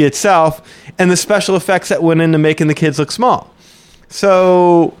the movie itself and the special effects that went into making the kids look small.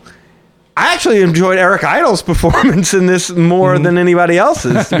 So I actually enjoyed Eric Idle's performance in this more than anybody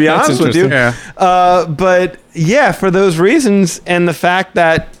else's, to be honest with you. Yeah. But yeah, for those reasons and the fact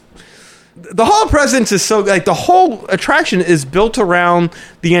that the Hall of Presidents is so, the whole attraction is built around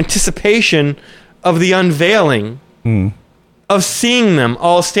the anticipation of the unveiling of seeing them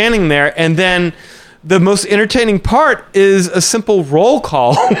all standing there. And then the most entertaining part is a simple roll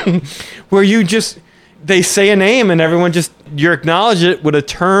call where they say a name and everyone you acknowledge it with a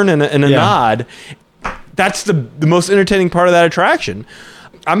turn and a nod. That's the most entertaining part of that attraction.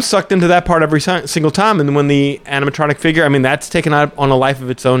 I'm sucked into that part every single time. And when the animatronic figure, that's taken on a life of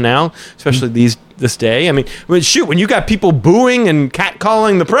its own now, especially this day. When you got people booing and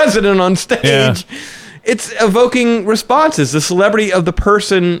catcalling the president on stage, it's evoking responses. The celebrity of the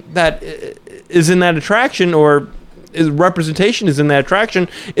person that is in that attraction or representation is in that attraction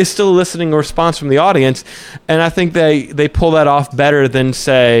is still eliciting a response from the audience. And I think they pull that off better than,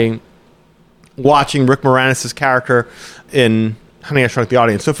 say, watching Rick Moranis' character in Honey, I Shrunk the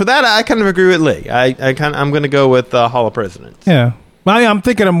Audience. So for that, I kind of agree with Lee. I'm going to go with Hall of Presidents. Yeah. Well, I'm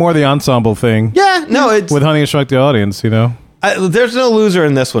thinking of more the ensemble thing. Yeah, no, it's with Honey, I Shrunk the Audience. There's no loser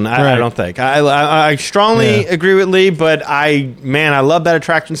in this one. I don't think. I strongly agree with Lee, but I love that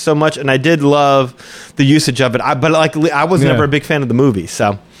attraction so much, and I did love the usage of it. But like Lee, I was never a big fan of the movie.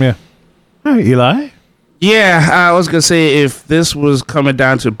 So yeah. All right, Eli. Yeah, I was gonna say if this was coming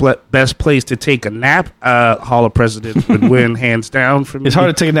down to best place to take a nap, Hall of Presidents would win hands down for me. It's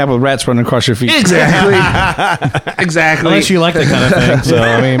hard to take a nap with rats running across your feet. Exactly. Exactly. Unless you like that kind of thing.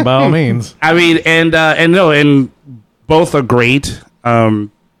 So by all means. And both are great.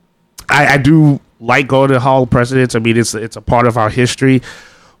 I do like going to Hall of Presidents. It's a part of our history.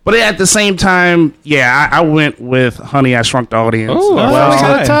 But at the same time, I went with Honey, I Shrunk the Audience. Oh,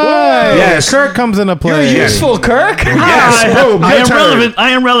 yes. Kirk comes into play. You're useful, Kirk. Yes, boom, I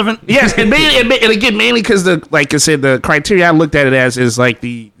am relevant. Yes, and again, mainly because like I said, the criteria I looked at it as is like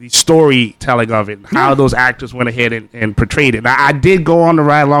the storytelling of it, how those actors went ahead and portrayed it. Now, I did go on the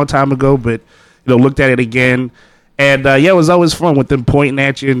ride a long time ago, but looked at it again, and it was always fun with them pointing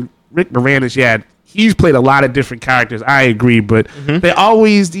at you. And Rick Moranis, he's played a lot of different characters. I agree, but they're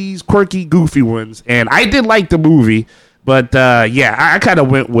always these quirky, goofy ones. And I did like the movie, but I kind of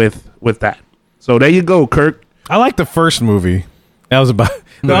went with that. So there you go, Kirk. I like the first movie. That was about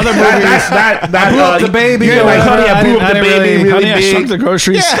the other movie. That blew up the baby. Honey, I blew up the baby. Really Honey, I Shrunk the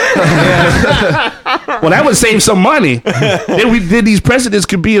Groceries. Well, that would save some money. Then these presidents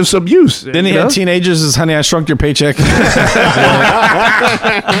could be of some use. Then he had teenagers as Honey, I Shrunk Your Paycheck.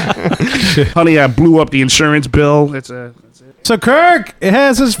 Honey, I blew up the insurance bill. That's it. So Kirk, it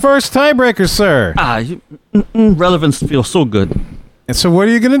has his first tiebreaker, sir. Relevance feels so good. And so what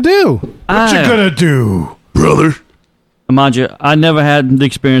are you going to do? What you going to do? Brother. Mind you, I never had the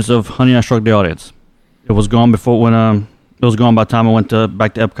experience of Honey, I Shrunk the Audience. It was gone before when it was gone by the time I went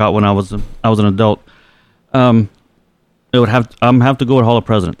back to Epcot when I was an adult. It would have to go with Hall of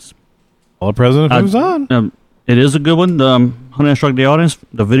Presidents. Hall of Presidents moves on. It is a good one. Honey, I Shrunk the Audience,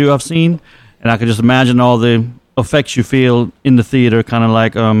 the video I've seen, and I can just imagine all the effects you feel in the theater, kind of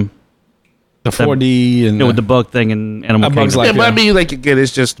like the 4D and with the bug thing and Animal Bug's Kingdom. Life. But I mean, like again,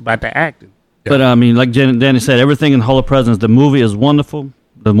 it's just about the acting. But I mean, like Danny said, everything in Hall of Presidents, the movie is wonderful.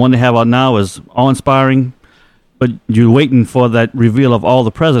 The one they have out now is awe-inspiring. But you're waiting for that reveal of all the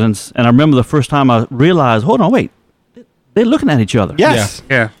presidents. And I remember the first time I realized, hold on, wait, they're looking at each other. Yes.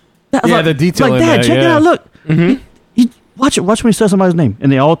 Yeah. I was the detail like, in Dad, that, check it yeah. out. Look, watch it. Watch when he says somebody's name,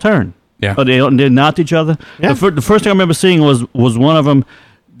 and they all turn. Yeah. Or they nod to each other. Yeah. The first thing I remember seeing was one of them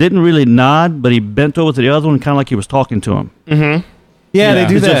didn't really nod, but he bent over to the other one, kind of like he was talking to him. Yeah, they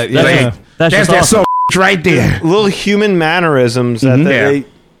do It's that. just- Yeah. That's That's just awesome. so right there. Little human mannerisms that they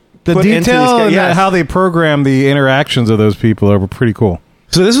The put into these detail guys. and Yes. how they program the interactions of those people are pretty cool.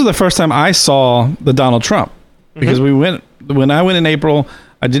 So this was the first time I saw the Donald Trump because when I went in April,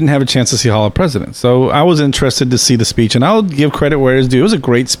 I didn't have a chance to see Hall of Presidents. So I was interested to see the speech, and I'll give credit where it's due. It was a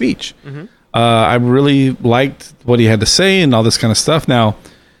great speech. I really liked what he had to say and all this kind of stuff. Now,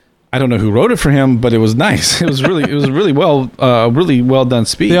 I don't know who wrote it for him, but it was nice. It was really well done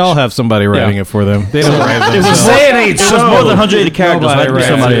speech. They all have somebody writing it for them. They don't write It was, themselves. it was more than 180 characters. Nobody It had to be writes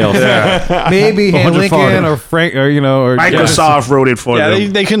somebody it. else. Maybe Han 100 Lincoln farther. or Frank or or Microsoft wrote it for Yeah,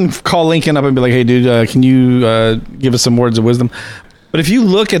 them. they couldn't call Lincoln up and be like, "Hey, dude, can you give us some words of wisdom?" But if you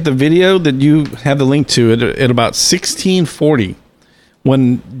look at the video that you have the link to at about 1640,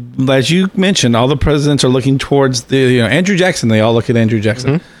 when, as you mentioned, all the presidents are looking towards the Andrew Jackson. They all look at Andrew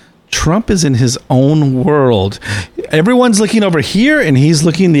Jackson. Trump is in his own world. Everyone's looking over here, and he's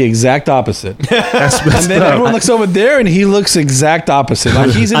looking the exact opposite. And then everyone looks over there, and he looks exact opposite.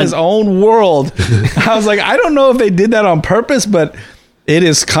 Like he's in his own world. I was like, I don't know if they did that on purpose, but it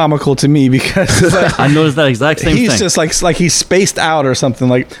is comical to me because I noticed that exact same he's thing. just like he's spaced out or something.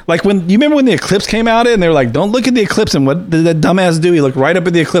 Like when you remember when the eclipse came out, and they were like, "Don't look at the eclipse." And what did that dumbass do? He looked right up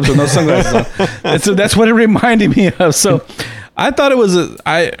at the eclipse with no sunglasses on. And so that's what it reminded me of. So I thought it was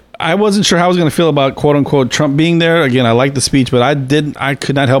I wasn't sure how I was going to feel about quote unquote Trump being there. Again, I liked the speech, but I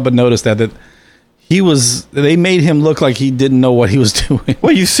could not help but notice that they made him look like he didn't know what he was doing.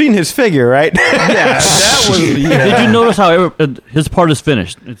 Well, you've seen his figure, right? That was Did you notice how his part is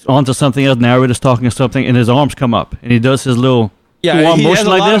finished? It's on to something else. Narrator's talking to something, and his arms come up, and he does his little yeah, arm he has motion a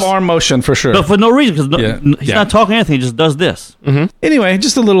like lot this. of arm motion for sure. But for no reason, because he's Yeah. not talking anything. He just does this. Anyway,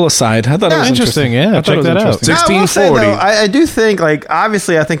 just a little aside. I thought it was interesting. Yeah, I thought check it was that out. interesting. I will say, 1640. though, I do think, like,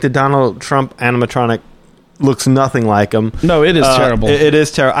 obviously, I think the Donald Trump animatronic looks nothing like him. No, it is terrible. It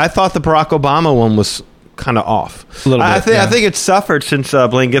is terrible. I thought the Barack Obama one was kind of off. A little I bit, think yeah. I think it's suffered since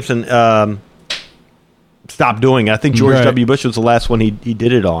Blaine Gibson stopped doing it. I think George Right. W. Bush was the last one he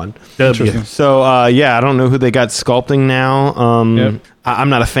did it on. Interesting. So I don't know who they got sculpting now. Yep. I'm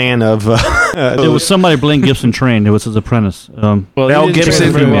not a fan of. It was somebody Blaine Gibson trained. It was his apprentice. Well, Mel he didn't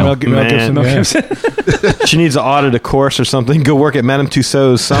Gibson train very female. well. Man. Mel Gibson. She needs to audit a course or something. Go work at Madame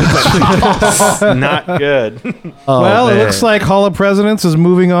Tussauds. Something not good. Well, it looks like Hall of Presidents is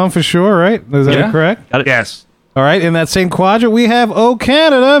moving on for sure, right? Is that Yeah. correct? Yes. All right. In that same quadrant, we have O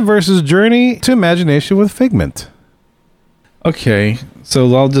Canada versus Journey to Imagination with Figment. Okay,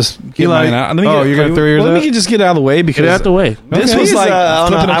 so I'll just get Eli- mine out. you're gonna throw yours Let out? me just get out of the way because Get out the way. this Okay. was Please, like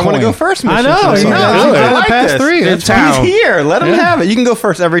flipping a I want to coin. go first. I Mission. know. So He's sorry. got- No, he's I got like the past this. three. It's That's he's here. Let him have it. You can go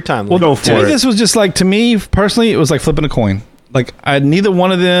first every time. Well, Go to for me, it. this was just like, to me personally, it was like flipping a coin. Like neither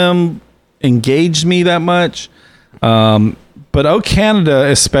one of them engaged me that much. But O Canada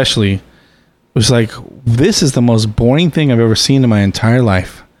especially was like, this is the most boring thing I've ever seen in my entire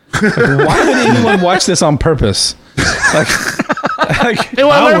life. Like, why would anyone watch this on purpose? Like They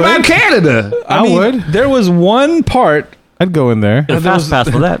want to learn about Canada. I mean, would. There was one part. I'd go in there. A fast pass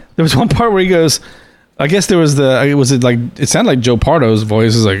for that. There was one part where he goes. I guess there was it sounded like Joe Pardo's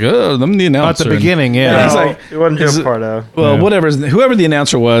voice. Is like, oh, I'm the At announcer. the beginning, And yeah. he's like, it wasn't is Joe it- Pardo. well, Yeah. whoever the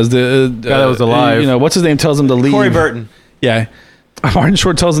announcer was, the guy that was alive. what's his name, tells him to leave. Corey Burton. Yeah. Martin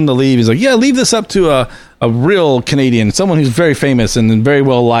Short tells him to leave. He's like, yeah, leave this up to a real Canadian, someone who's very famous and very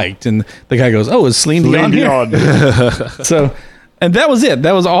well liked. And the guy goes, oh, is Celine Dion here? So, and that was it.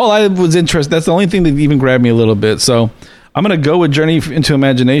 That was all I was interested. That's the only thing that even grabbed me a little bit. So I'm going to go with Journey into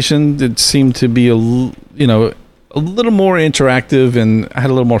Imagination. It seemed to be a little more interactive, and I had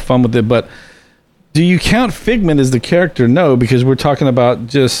a little more fun with it. But do you count Figment as the character? No, because we're talking about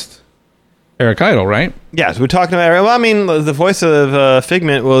just Eric Idle, right? Yes, we're talking about. Well, I mean, the voice of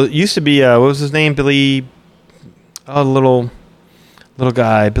Figment. Well, it used to be what was his name? Billy. Oh, little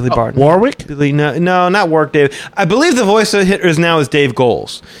guy, Billy Barton. Warwick? Billy? No, not Warwick. Dave. I believe the voice of Hitters now is Dave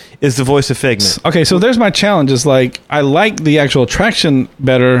Goles. Is the voice of Figment? Okay, so there's my challenge. Is like I like the actual attraction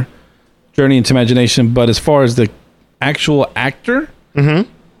better Journey into Imagination, but as far as the actual actor,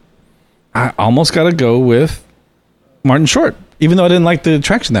 I almost got to go with Martin Short, even though I didn't like the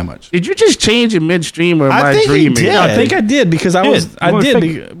attraction that much. Did you just change in midstream, or am I think he dreaming? did. No, I think I did because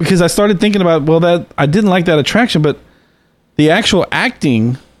because I started thinking about that I didn't like that attraction, but the actual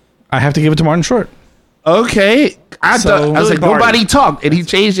acting, I have to give it to Martin Short. Okay. I was like, nobody talked, and he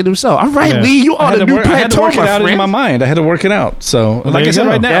changed it himself. All right, Lee, you on a new I had to plateau, work it my out in friend. my mind. I had to work it out. So, like I said,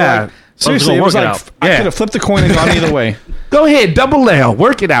 right now, Yeah. like, seriously, it was like I could have flipped the coin and gone either way. Go ahead, double L.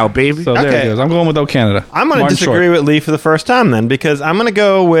 Work it out, baby. So there it goes. I'm going with O Canada. I'm going to disagree with Lee for the first time then, because I'm going to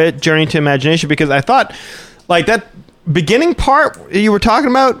go with Journey to Imagination, because I thought, like, that beginning part you were talking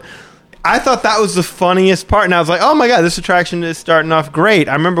about, I thought that was the funniest part, and I was like, oh my God, this attraction is starting off great.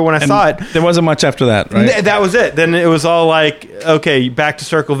 I remember when I saw it. There wasn't much after that, right? That was it. Then it was all like, okay, back to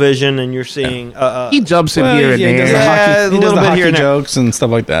Circle Vision, and you're seeing... he jumps in here and He does there. the hockey jokes and stuff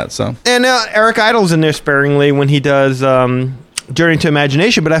like that. So, and Eric Idle's in there sparingly when he does Journey to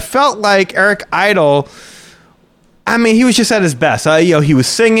Imagination, but I felt like Eric Idle... I mean, he was just at his best. He was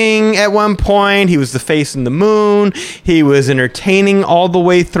singing at one point. He was the face in the moon. He was entertaining all the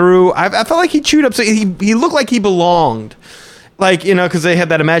way through. I felt like he chewed up. So he looked like he belonged. Like, because they had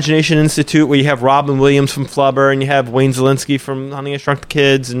that Imagination Institute where you have Robin Williams from Flubber and you have Wayne Zielinski from Honey, I Shrunk the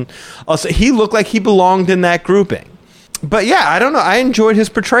Kids. And also, he looked like he belonged in that grouping. But yeah, I don't know. I enjoyed his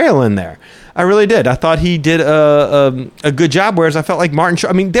portrayal in there. I really did. I thought he did a good job, whereas I felt like Martin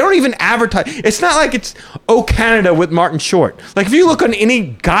Short... I mean, they don't even advertise... It's not like it's O Canada with Martin Short. Like, if you look on any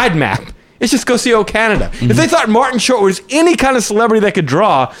guide map, it's just go see O Canada. If they thought Martin Short was any kind of celebrity that could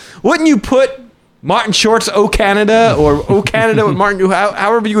draw, wouldn't you put Martin Short's O Canada or O Canada with Martin...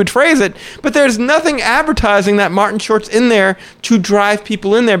 however you would phrase it. But there's nothing advertising that Martin Short's in there to drive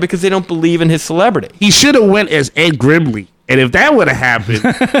people in there because they don't believe in his celebrity. He should have went as Ed Grimley. And if that would have happened,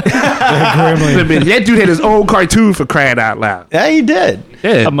 that dude had his own cartoon, for crying out loud. Yeah, he did.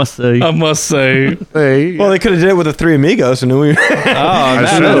 Yeah. I must say. Hey. Well, they could have did it with the Three Amigos, and we...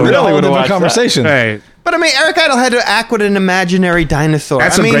 that really would have would've been a watched conversation. Hey. But I mean, Eric Idle had to act with an imaginary dinosaur.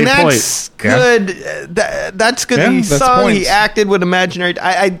 That's I a mean, great that's point. Yeah. good. That's good. Yeah, He that's sung. points. He acted with imaginary.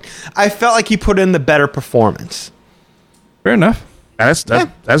 I felt like he put in the better performance. Fair enough. That's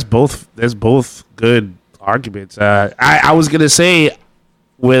both. There's both good arguments. I was gonna say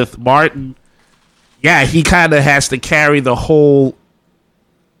with Martin, yeah, he kind of has to carry the whole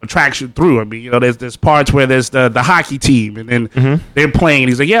attraction through. I mean, there's parts where there's the hockey team, and then they're playing.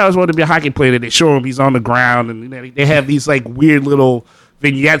 He's like, yeah, I was wanting to be a hockey player. And they show him he's on the ground, and they have these like weird little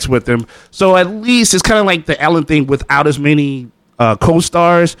vignettes with him. So at least it's kind of like the Ellen thing without as many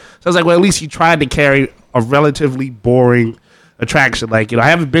co-stars. So I was like, well, at least he tried to carry a relatively boring attraction. Like, I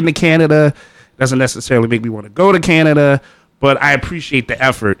haven't been to Canada. Doesn't necessarily make me want to go to Canada, but I appreciate the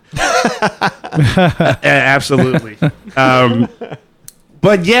effort. Absolutely.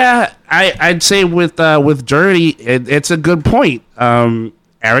 But yeah, I'd say with Journey, it's a good point.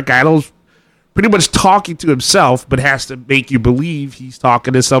 Eric Idle's pretty much talking to himself, but has to make you believe he's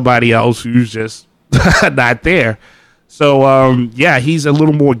talking to somebody else who's just not there. So yeah, he's a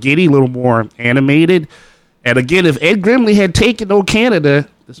little more giddy, a little more animated. And again, if Ed Grimley had taken O Canada,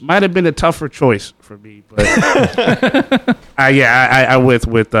 this might have been a tougher choice for me. But I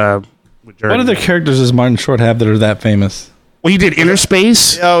with Journey. What other characters does Martin Short have that are that famous? Well, he did Inner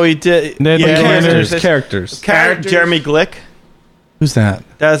Space. Oh, he did. Characters. Jeremy Glick. Who's that?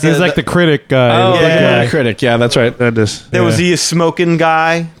 He's like the critic guy. Oh, Yeah. the critic. Yeah, that's right. There was he a smoking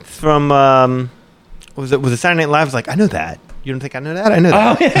guy from was it Saturday Night Live? I was like, I know that. You don't think I know that? I know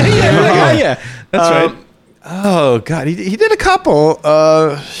that. Oh, yeah. That's right. Oh God, he did a couple.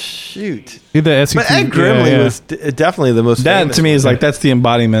 Shoot. Did the SCTV, But Ed Grimley was definitely the most. That famous to me is one. like that's the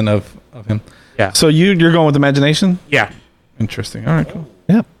embodiment of him. Yeah. So you're going with imagination? Yeah. Interesting. All right, cool.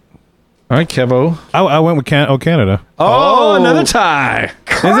 Yep. All right, Kevo. I went with Canada. Oh, another tie.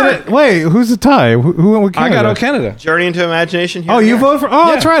 Isn't it? Wait, who's the tie? Who went with Canada? I got O Canada. Journey into Imagination. Here Oh, we you are. voted for? Oh,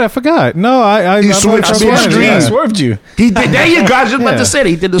 Yeah. that's right. I forgot. No, I switched voted for streams. Canada, I yeah. swerved you. He did. There you go. I was just about Yeah. to say it.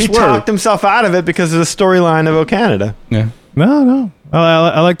 He did the He swerve. talked himself out of it because of the storyline of O Canada. Yeah. No.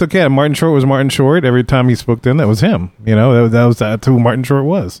 I like the cat. Martin Short was Martin Short. Every time he spoke, then that was him. That's who Martin Short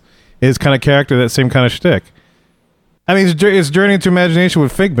was. His kind of character, that same kind of shtick. I mean, it's Journey into Imagination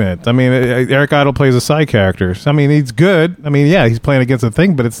with Figment. I mean, Eric Idle plays a side character. So, I mean, he's good. I mean, yeah, he's playing against a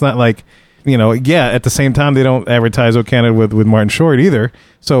thing, but it's not like, at the same time, they don't advertise O Canada with Martin Short either.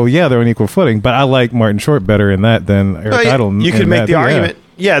 So, yeah, they're on equal footing. But I like Martin Short better in that than Eric Idle. You could make the argument,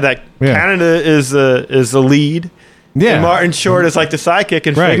 that Canada is the lead, Yeah. And Martin Short is like the sidekick,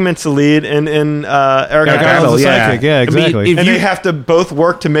 and Right. Figment's the lead, and Eric Idle's Idle. the sidekick. Yeah, exactly. And they have to both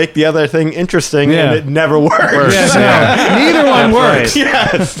work to make the other thing interesting, Yeah. and it never works. Yeah, no, neither one works.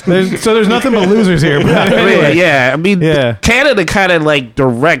 Yes. So there's nothing but losers here. But anyway. Yeah. I mean, Yeah. Canada kind of like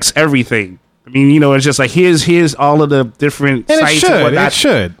directs everything. I mean, it's just like here's all of the different And it sites should. and whatnot. It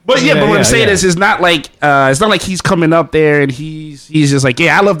should. But but what I'm saying is, it's not like he's coming up there and he's just like,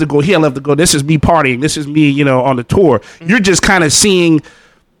 yeah, I love to go here, I love to go. This is me partying. This is me, on the tour. You're just kind of seeing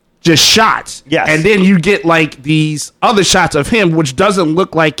just shots. Yes. And then you get like these other shots of him, which doesn't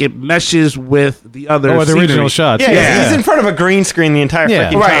look like it meshes with the other the original scenery. shots. Yeah, he's in front of a green screen the entire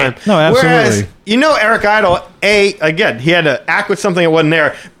Yeah. freaking Right. time. No, absolutely. Whereas, Eric Idle, again, he had to act with something that wasn't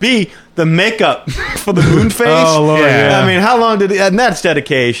there. B, the makeup for the moon face. Oh, Lord, yeah. I mean, how long did and that's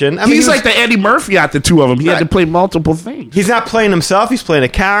dedication. I mean, He's like the Eddie Murphy out the two of them. He had to play multiple things. he's not playing himself. He's playing a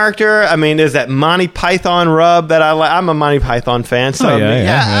character. I mean, there's that Monty Python rub that I like. I'm a Monty Python fan. So, Oh,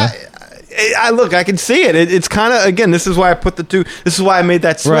 yeah. I look, I can see it. It's kind of, again, this is why I put the two. This is why I made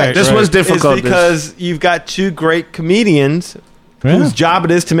that switch. Right, This was difficult. Is because you've got two great comedians whose job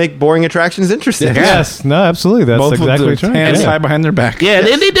it is to make boring attractions interesting. Yes. No, absolutely. That's Both exactly with their true. hands Yeah. tied behind their back. Yeah,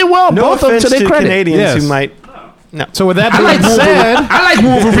 they did well. No both of them offense to to their credit. Canadians Yes. who might. No. So with that I being like said, I like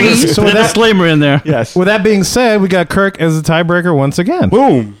Wolverine. so Put with a that, disclaimer in there. Yes. with that being said, we got Kirk as the tiebreaker once again.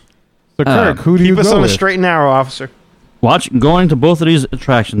 Boom. So Kirk, who do you Keep us go on a with? straight and narrow, officer. Going to both of these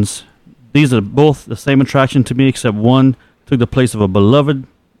attractions. These are both the same attraction to me, except one took the place of a beloved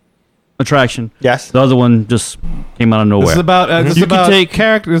attraction. Yes. The other one just came out of nowhere. This is about this is You can about take-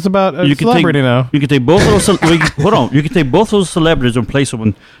 character. It's about a you can celebrity take, now. You can take both of those. Hold on. You can take both those celebrities and replace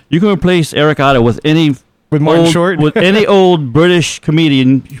them. You can replace Eric Idle with any With Martin old, Short? with any old British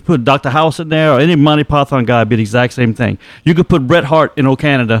comedian. You put Dr. House in there, or any Monty Python guy, it'd be the exact same thing. You could put Bret Hart in O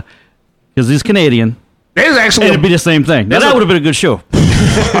Canada because he's Canadian, There's and actually it'd be the same thing. Now, that would have been a good show.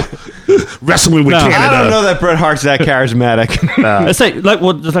 wrestling with No. Canada. I don't know that Bret Hart's that charismatic. Let's say, just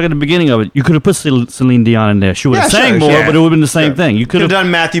like at the beginning of it, you could have put Celine Dion in there. She would have Yeah, sang sure, more, sure. but it would have been the same thing. You could Could have have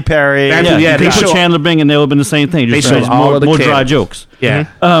done Matthew Perry. Matthew- you yeah, could they put show- Chandler Bing, and they would have been the same thing. They Just showed all more, of the more dry kids. jokes. Yeah.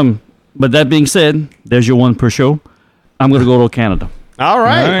 But that being said, there's your one per show. I'm going to go to Canada. All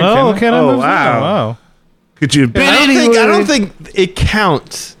right. Oh, Canada. Oh, wow. wow. Could you have been I don't think it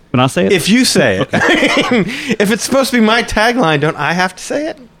counts Can I say it? if you say it. If it's supposed to be my tagline, don't I have to say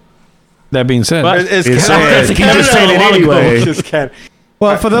it? That being said, Well, It's It's Canada. said- Canada said it anyway. It's just Canada.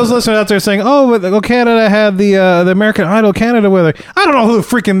 Well, for those listeners out there saying, "Oh, but Canada had the American Idol Canada with her," I don't know who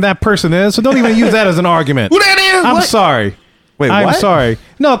freaking that person is, so don't even use that as an argument. Who that is? I'm What? sorry. Wait, I'm what? sorry.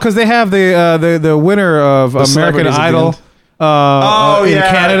 No, because they have the winner of American celebrities at the Idol Oh, in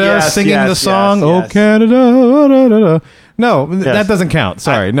yeah, Canada yes, singing yes, the song yes, "Oh yes. Canada." Da, da, da. No, that doesn't count.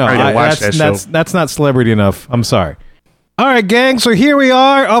 Sorry, no, I didn't watch that show. that's not celebrity enough. I'm sorry. All right, gang. So here we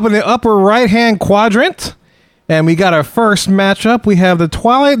are up in the upper right-hand quadrant, and we got our first matchup. We have the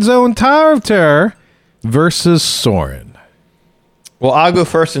Twilight Zone Tower of Terror versus Soarin'. Well, I'll go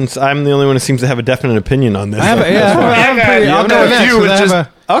first since I'm the only one who seems to have a definite opinion on this. I'll go next. 'Cause I have a-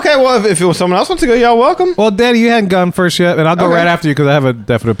 Okay, well, if someone else wants to go, y'all welcome. well, Daddy, you hadn't gone first yet, and I'll go Okay. right after you because I have a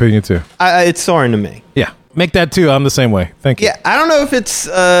definite opinion too. It's Soarin' to me. Yeah, make that too. I'm the same way. Thank you. Yeah, I don't know if it's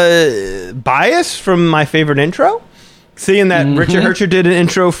bias from my favorite intro. Seeing that Richard Hercher did an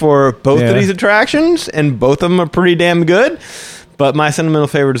intro for both Yeah. of these attractions, and both of them are pretty damn good. But my sentimental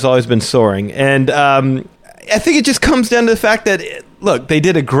favorite has always been Soaring. And I think it just comes down to the fact that, look, they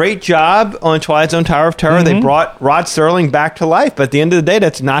did a great job on Twilight Zone Tower of Terror. They brought Rod Serling back to life. But at the end of the day,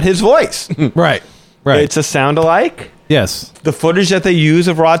 that's not his voice. Right. Right. It's a sound alike. Yes. The footage that they use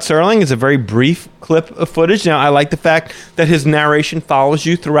of Rod Serling is a very brief clip of footage. Now, I like the fact that his narration follows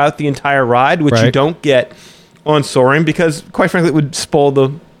you throughout the entire ride, which you Right. don't get on Soaring because, quite frankly, it would spoil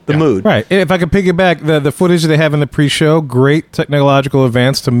the mood. Right. If I could piggyback the footage they have in the pre-show, great technological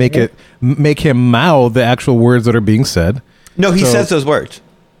advance to make make him mouth the actual words that are being said. No, he So- says those words.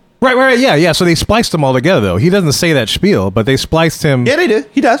 Right. Yeah. So they spliced them all together, though. He doesn't say that spiel, but they spliced him. Yeah, they do.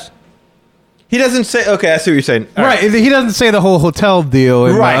 He does. He doesn't say, okay, I see what you're saying. All Right. He doesn't say the whole hotel deal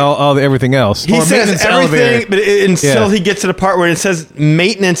and Right. all everything else. He Or says maintenance everything, elevator. but until Yeah. he gets to the part where it says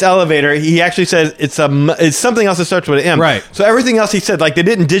maintenance elevator, he actually says it's something else that starts with an M. Right. So everything else he said, like they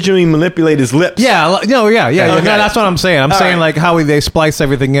didn't digitally manipulate his lips. Yeah. No. Yeah. Okay. No, that's what I'm saying. I'm All saying right. like how they splice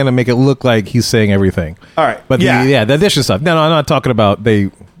everything in and make it look like he's saying everything. All right. But Yeah. the addition stuff. No, I'm not talking about they.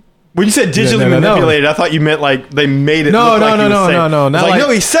 When you said digitally no. manipulated, I thought you meant like they made it. No, look no, like no, he was no, saying- no, no, It's not like, like- no,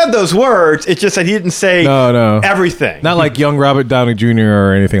 he said those words. It's just that he didn't say No. everything. Not like young Robert Downey Jr.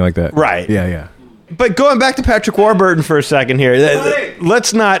 or anything like that. Right. Yeah. But going back to Patrick Warburton for a second here,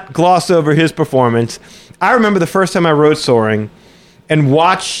 let's not gloss over his performance. I remember the first time I rode Soaring and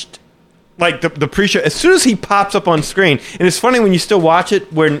watched like the pre-show. As soon as he pops up on screen, and it's funny when you still watch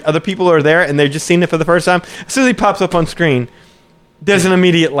it when other people are there and they're just seeing it for the first time. As soon as he pops up on screen, there's an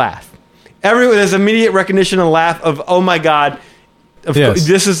immediate laugh. There's immediate recognition and laugh of, oh my God,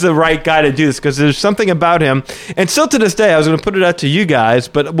 this is the right guy to do this, because there's something about him. And still to this day, I was going to put it out to you guys,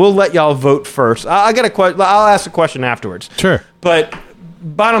 but we'll let y'all vote first. I'll ask a question afterwards. Sure. But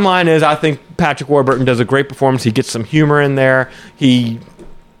bottom line is, I think Patrick Warburton does a great performance. He gets some humor in there. He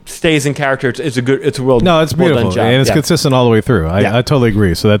stays in character. It's a real it's beautiful, well done job. and it's consistent all the way through. I totally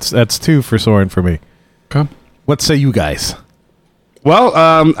agree. So that's 2 for Soren for me. Okay. What say you guys? Well,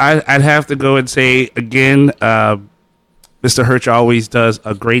 I'd have to go and say again, Mr. Hirsch always does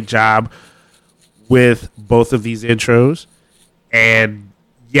a great job with both of these intros, and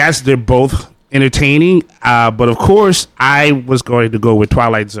yes, they're both entertaining. But of course, I was going to go with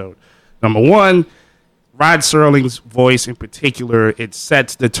Twilight Zone. Number one, Rod Serling's voice in particular, it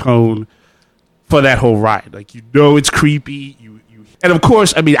sets the tone for that whole ride. Like, it's creepy. And of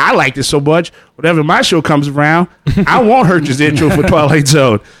course, I mean, I like this so much. Whenever my show comes around, I want Hirsch's intro for Twilight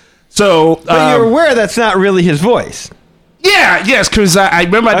Zone. So, but you're aware that's not really his voice. Yeah, yes, because I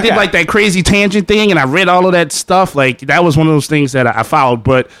remember I did like that crazy tangent thing, and I read all of that stuff. Like, that was one of those things that I followed.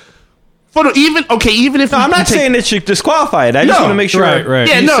 But even if I'm not saying it should disqualify it. I just want to make sure. Right.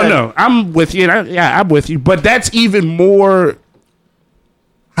 Yeah, no, I'm with you. I'm with you. But that's even more.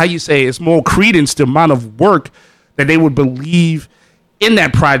 How you say? It's more credence to the amount of work that they would believe in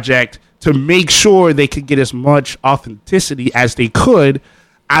that project to make sure they could get as much authenticity as they could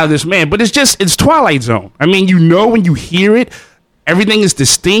out of this man. But it's Twilight Zone. I mean, when you hear it, everything is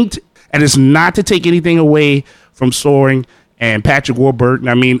distinct, and it's not to take anything away from Soaring and Patrick Warburton.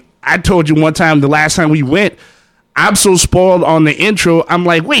 I mean, I told you one time, the last time we went, I'm so spoiled on the intro. I'm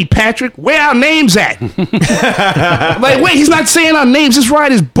like, wait, Patrick, where our names at? Like, wait, he's not saying our names. This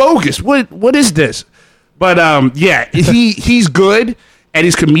ride is bogus. What is this? But he's good. And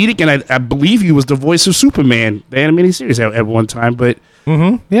he's comedic, and I believe he was the voice of Superman, the animated series at one time. But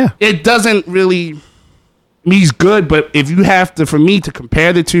it doesn't really. I mean, he's good, but if you have to, for me to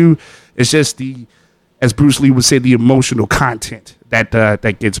compare the two, it's just as Bruce Lee would say, the emotional content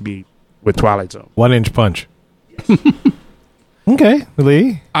that gets me with Twilight Zone. 1-inch punch. Okay,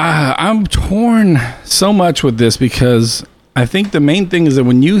 Lee. I'm torn so much with this because I think the main thing is that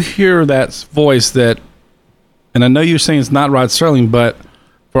when you hear that voice and I know you're saying it's not Rod Serling, but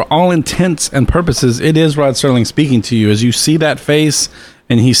for all intents and purposes, it is Rod Serling speaking to you. As you see that face,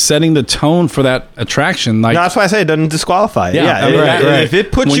 and he's setting the tone for that attraction. Like, no, that's why I say it doesn't disqualify it. Right. If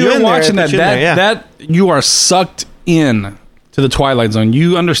it puts when you you're in watching there, that you are sucked in to the Twilight Zone.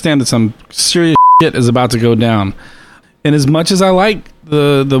 You understand that some serious shit is about to go down. And as much as I like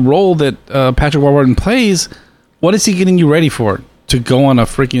the role that Patrick Warburton plays, what is he getting you ready for? To go on a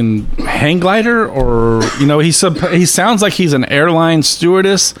freaking hang glider, or he sounds like he's an airline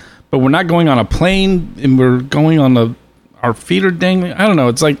stewardess, but we're not going on a plane and we're going on our feet are dangling. I don't know.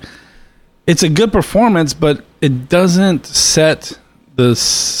 It's like it's a good performance, but it doesn't set the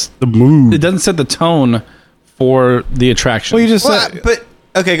mood. It doesn't set the tone for the attraction. Well, you just said, but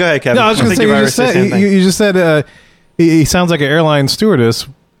okay, go ahead, Kevin. No, I was going to say you just said he sounds like an airline stewardess,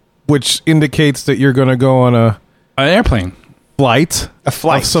 which indicates that you're going to go on an airplane. A flight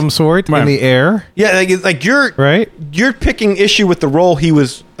of some sort in the air. Yeah, like you're picking issue with the role he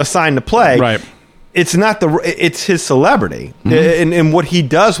was assigned to play. Right. It's not it's his celebrity and what he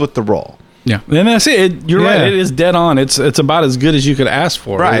does with the role. Yeah, and that's it. You're right. It is dead on. It's about as good as you could ask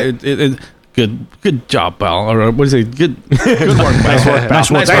for. Right. Good job, pal. Or what is it? Good work, pal. Nice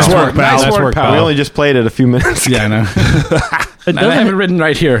work, pal. We only just played it a few minutes ago. Yeah, I know. I have it written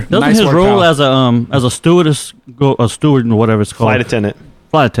right here. Doesn't his role as a stewardess, a steward or whatever it's called, flight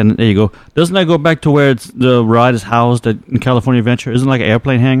attendant. There you go. Doesn't that go back to where the ride is housed in California Adventure? Isn't it like an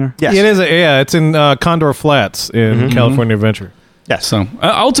airplane hangar? Yes. It is. It's in Condor Flats in California Adventure. Yes. So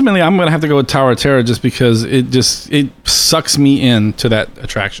ultimately, I'm going to have to go with Tower of Terror just because it sucks me into that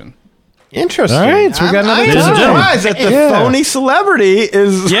attraction. Interesting. All right, so we got another I'm surprised that the phony celebrity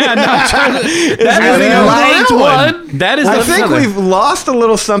is. Yeah, no, that is the one. That is. I think we've lost a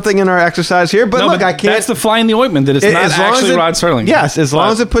little something in our exercise here, but look, I can't. That's the fly in the ointment that it's not actually Rod Serling. Yes, as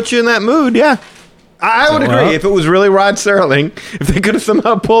long as it puts you in that mood, yeah. I would agree. If it was really Rod Serling, if they could have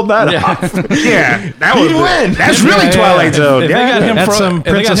somehow pulled that off, that would win. That's really Twilight Zone. That's some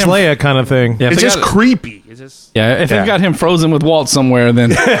Princess Leia kind of thing. It's just creepy. It's just Yeah, if they've got him frozen with Walt somewhere,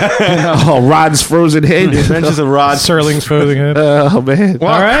 then oh, Rod's frozen head. Adventures of Rod. Serling's frozen head. Oh man.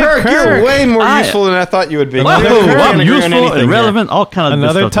 Well, All right, Kirk, you're Kirk. way more useful than I thought you would be. Whoa, You can't I'm agree on useful, anything irrelevant, all kind of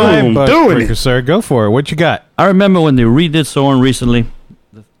Another good stuff. time, Boom, but doing quicker, it. sir. Go for it. What you got? I remember when they redid Soren recently.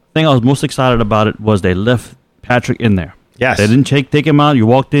 The thing I was most excited about it was they left Patrick in there. Yes. They didn't take him out. You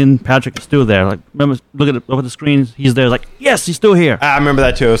walked in, Patrick is still there. Like, remember, look at it over the screen. He's there. Like, yes, he's still here. I remember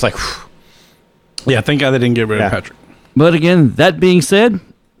that too. It was like, whew. yeah, thank God they didn't get rid Yeah. of Patrick. But again, that being said,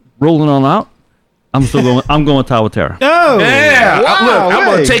 rolling on out, I'm still going. I'm going with Tower of Terror. Oh, Yeah, Wow, look, I'm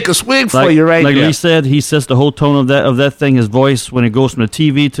gonna hey. take a swig for Like, you right like now. Lee said, he sets the whole tone of that thing. His voice when it goes from the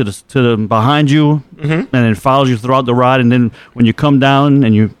TV to the behind you, and it follows you throughout the ride. And then when you come down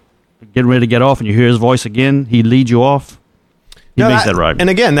and you get ready to get off, and you hear his voice again, he leads you off. He No, makes that ride. And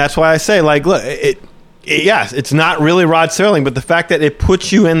again, that's why I say, like, look, yes, it's not really Rod Serling, but the fact that it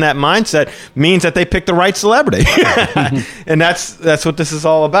puts you in that mindset means that they picked the right celebrity, and that's what this is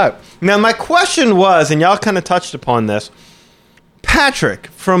all about. Now, my question was, and y'all kind of touched upon this, Patrick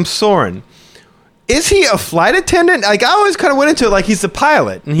from Soren. Is he a flight attendant? Like, I always kind of went into it like he's the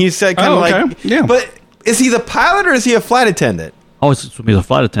pilot, and he said kind of okay. like, Yeah. But is he the pilot or is he a flight attendant? Oh, it's supposed to be a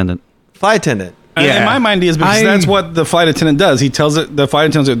flight attendant. Flight attendant. In my mind, he is because I- that's what the flight attendant does. He tells the flight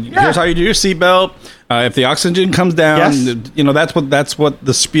attendant, "Here's how you do your seatbelt. If the oxygen comes down, Yes. that's what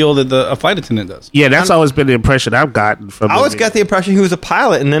the spiel that a flight attendant does." Yeah, that's always been the impression I've gotten from. I always got the impression he was a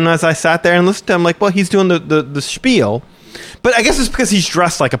pilot, and then as I sat there and listened to him, like, well, he's doing the spiel, but I guess it's because he's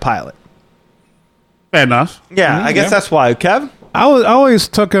dressed like a pilot. fair enough. Yeah, I guess that's why. Kev? I always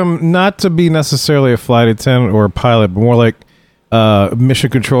took him not to be necessarily a flight attendant or a pilot, but more like mission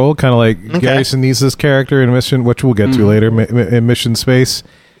control, kind of like Gary Sinise's character in Mission, which we'll get to later, in Mission Space,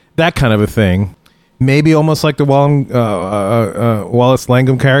 that kind of a thing. Maybe almost like the Wallace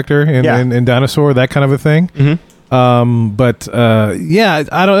Langham character in Dinosaur, that kind of a thing. But yeah,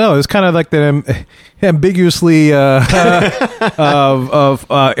 I don't know. It's kind of like the ambiguously of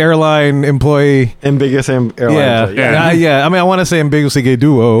airline employee. Ambiguous airline. Yeah. Yeah. I mean, I want to say ambiguously gay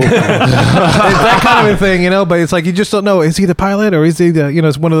duo. It's that kind of a thing, but it's like you just don't know. Is he the pilot or is he the,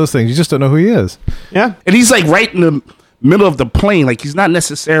 it's one of those things. You just don't know who he is. Yeah. And he's like right in the middle of the plane. Like he's not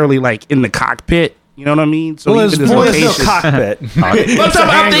necessarily like in the cockpit. You know what I mean? So Well, even there's his There's no location- cockpit.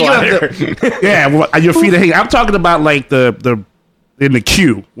 I'm thinking of the, yeah, well, your feet are hanging. I'm talking about like the in the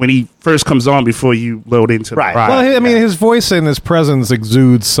queue when he first comes on before you load into Right. the ride. Well, I mean, his voice and his presence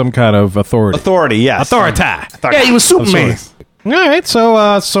exudes some kind of authority. Authority, yes. Authority. Yeah, he was Superman. All right,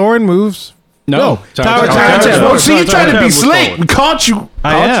 so Soren moves. No, Tower of Well, Terror. see, you're trying to be was slick. forward. We caught you.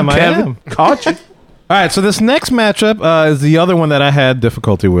 I Caught am, you, I Kevin. am. Caught you. All right, so this next matchup is the other one that I had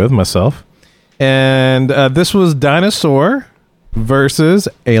difficulty with myself. And this was Dinosaur versus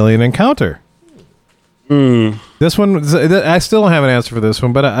Alien Encounter. This one, I still don't have an answer for this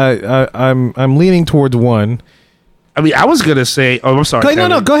one, but I'm leaning towards one. I mean, I was gonna say. Oh, I'm sorry.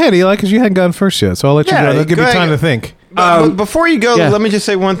 No, go ahead, Eli, because you hadn't gone first yet. So I'll let you Yeah, go. I'll give go you ahead. time to think. But before you go, yeah. let me just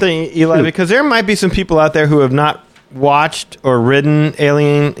say one thing, Eli, because there might be some people out there who have not watched or ridden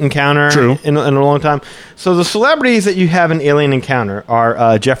Alien Encounter True. in a long time. So the celebrities that you have in Alien Encounter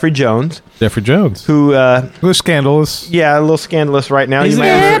are Jeffrey Jones, Jeffrey Jones. who, Who's scandalous? yeah, a little scandalous right now. Is You he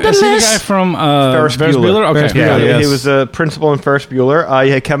might- the guy from Ferris Bueller. Okay. Ferris Bueller, Yeah, yes. he was a principal in Ferris Bueller.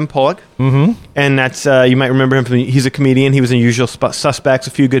 You had Kevin Pollak, and that's you might remember him from. He's a comedian. He was in Usual Suspects, A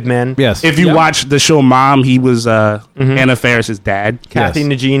Few Good Men. Yes. If you watch the show Mom, he was Anna Faris's dad. Kathy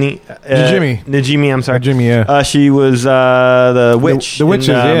Yes. Najimy, I'm sorry. Jimmy, yeah. She was the witch. The Witches,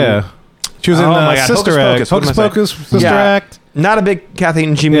 in, yeah. She was in oh my God, Sister Hocus Act. Pocus, what Hocus am I Pocus, saying? Sister Yeah. Act. Not a big Kathy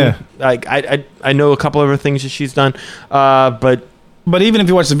and Jimmy. Yeah. Like I know a couple of her things that she's done, but But even if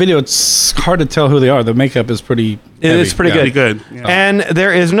you watch the video, it's hard to tell who they are. The makeup is pretty. it's pretty Pretty good. good. Yeah. And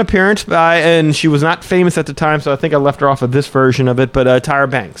there is an appearance by, and she was not famous at the time, so I think I left her off of this version of it. But Tyra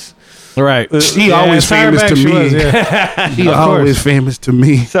Banks. Right. She always Tyra famous to Banks, she me. was, yeah. He Of always course. famous to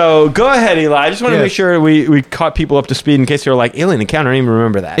me. So go ahead, Eli. I just want to Yes. make sure we caught people up to speed in case they were like Alien Encounter. I don't even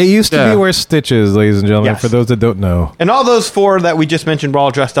remember that. It used to Yeah. be where Stitch is, ladies and gentlemen, Yes. for those that don't know. And all those four that we just mentioned were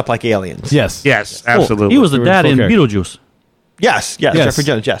all dressed up like aliens. Yes. Yes, absolutely. He was the Full dad in character. Beetlejuice. Yes. Yes. Jeffrey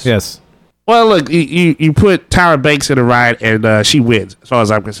Jones. Yes. Yes. Well, look, you put Tyra Banks in the ride, and she wins, as far as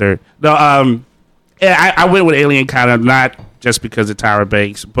I'm concerned. No, yeah, I went with Alien Encounter, not just because of Tyra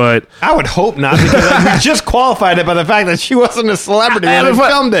Banks, but I would hope not, because we just qualified it by the fact that she wasn't a celebrity when we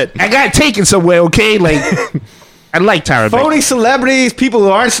filmed it. I got taken somewhere, okay? Like, I like Tyra Banks. Phony celebrities, people who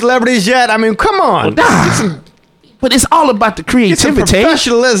aren't celebrities yet. I mean, come on. But it's all about the Get some creativity.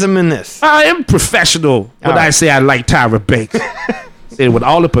 professionalism in this. I am professional when All right. I say I like Tyra Banks. understand with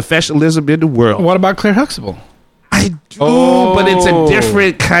all the professionalism in the world. What about Claire Huxtable? I do, but it's a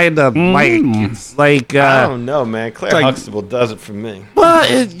different kind of like. It's like I don't know, man. Claire Huxtable does it for me. well,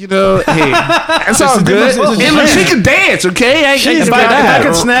 hey, that's all good. Hey, look, she can dance, okay? If I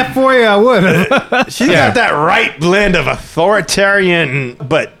could snap for you, I would. She's got that right blend of authoritarian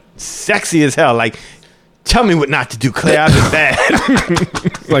but sexy as hell. Like, tell me what not to do, Claire. I've been bad.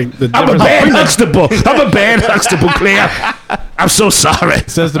 Like the I'm a difference- bad Huxtable. I'm a bad Huxtable, Claire. I'm so sorry.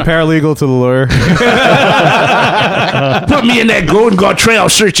 Says the paralegal to the lawyer. Put me in that Golden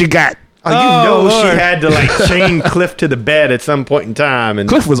Gartrell shirt you got. Oh, you know Lord. she had to like chain Cliff to the bed at some point in time. And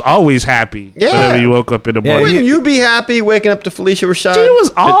Cliff was always happy whenever he woke up in the morning. wouldn't you be happy waking up to Felicia Rashad? She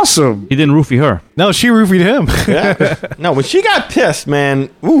was awesome. He didn't roofie her. No, she roofied him. No, when she got pissed, man,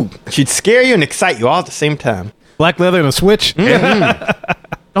 she'd scare you and excite you all at the same time. Black leather and a switch.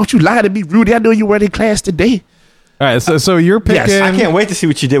 Don't you lie to me, Rudy. I know you weren't in class today. All right, so you're picking. Yes, I can't wait to see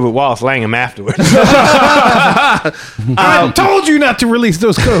what you did with Wallace Langham afterwards. I told you not to release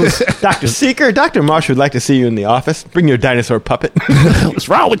those codes. Dr. Seeker, Dr. Marsh would like to see you in the office. Bring your dinosaur puppet. What's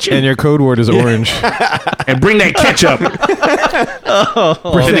wrong with you? And your code word is orange. And bring that ketchup. Bring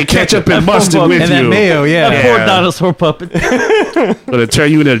that ketchup and mustard with And you. that mayo, yeah. That poor dinosaur puppet. Gonna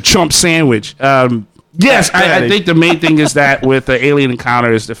turn you into a chump sandwich. Yes, I think the main thing is that with the Alien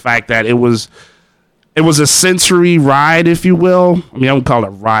Encounter is the fact that it was a sensory ride, if you will. I mean, I wouldn't call it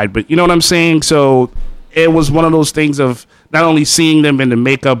a ride, but you know what I'm saying? So it was one of those things of not only seeing them in the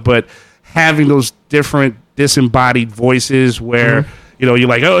makeup, but having those different disembodied voices where, you're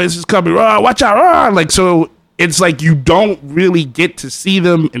like, oh, this is coming. Oh, watch out. Oh. Like, so it's like you don't really get to see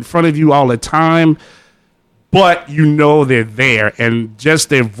them in front of you all the time, but you know they're there. And just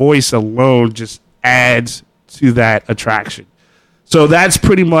their voice alone just adds to that attraction. So that's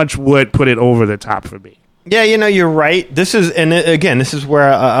pretty much what put it over the top for me. Yeah, you're right. This is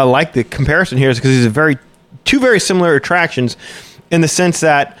where I like the comparison here, is because these are two very similar attractions in the sense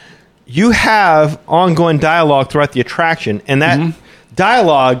that you have ongoing dialogue throughout the attraction, and that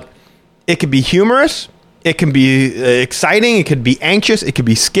dialogue, it could be humorous, it can be exciting, it could be anxious, it could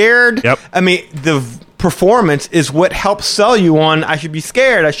be scared. Yep. I mean, the performance is what helps sell you on I should be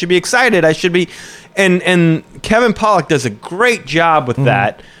scared, I should be excited, I should be... And Kevin Pollak does a great job with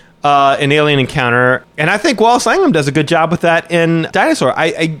that in Alien Encounter, and I think Wallace Langham does a good job with that in Dinosaur.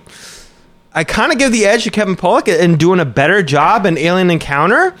 I kind of give the edge to Kevin Pollak in doing a better job in Alien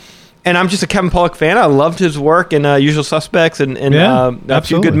Encounter, and I'm just a Kevin Pollak fan. I loved his work in Usual Suspects and A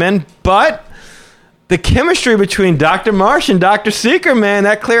Few Good Men, but the chemistry between Dr. Marsh and Dr. Seeker, man,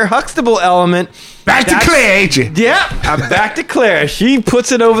 that Claire Huxtable element. Back to Claire, ain't you? Yeah, I'm back to Claire. She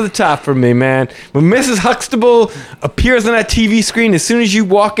puts it over the top for me, man. When Mrs. Huxtable appears on that TV screen, as soon as you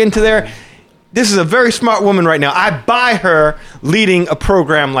walk into there, this is a very smart woman right now. I buy her leading a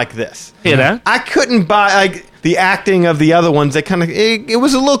program like this. Hear that? I couldn't buy the acting of the other ones. That kind of it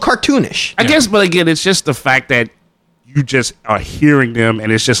was a little cartoonish. I guess, but again, it's just the fact that you just are hearing them,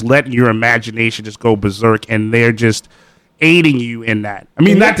 and it's just letting your imagination just go berserk, and they're just aiding you in that. I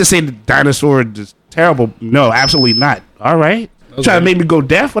mean, not to say the dinosaur is terrible. No, absolutely not. All right. Try to make me go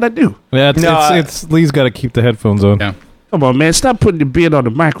deaf? What'd I do? Yeah, it's Lee's got to keep the headphones on. Yeah. Come on, man. Stop putting your beard on the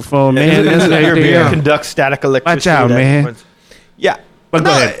microphone, man. Your beer conducts static electricity. Watch out, man. Yeah. But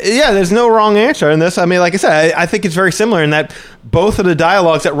go ahead. Yeah, there's no wrong answer in this. I mean, like I said, I think it's very similar in that both of the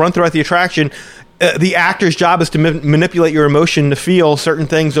dialogues that run throughout the attraction, the actor's job is to manipulate your emotion to feel certain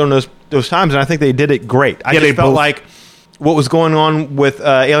things on those times, and I think they did it great. I just felt like what was going on with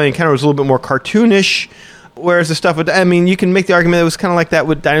Alien Encounter was a little bit more cartoonish, whereas the stuff with, I mean, you can make the argument it was kind of like that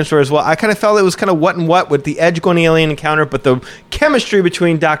with Dinosaur as well. I kind of felt it was kind of what and what with the edge going to Alien Encounter, but the chemistry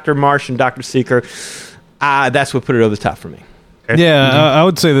between Dr. Marsh and Dr. Seeker, that's what put it over the top for me. Yeah, I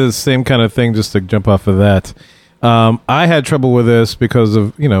would say the same kind of thing, just to jump off of that. I had trouble with this because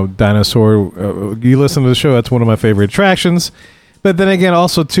of, Dinosaur. You listen to the show, that's one of my favorite attractions. But then again,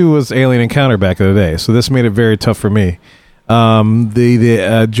 also, too, was Alien Encounter back in the day. So this made it very tough for me.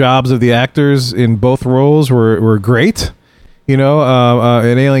 The jobs of the actors in both roles were great. And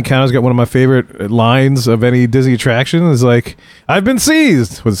Alien Encounter's got one of my favorite lines of any Disney attraction is like, "I've been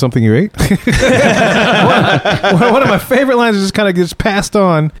seized." Was it something you ate? One of my favorite lines is just kind of gets passed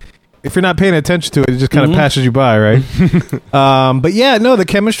on. If you're not paying attention to it, it just kind of passes you by, right? But yeah, no, the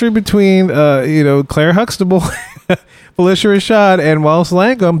chemistry between Claire Huxtable, Felicia Rashad, and Wallace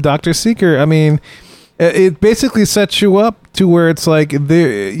Langham, Dr. Seeker, I mean, it basically sets you up to where it's like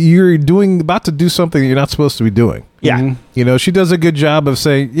you're about to do something you're not supposed to be doing. Yeah. You know, she does a good job of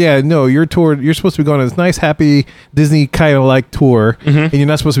saying, yeah, no, you're supposed to be going on this nice, happy Disney kind of like tour, and you're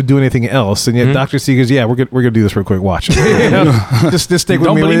not supposed to be doing anything else. And yet Dr. C goes, yeah, we're gonna do this real quick. Watch. You know? just stick with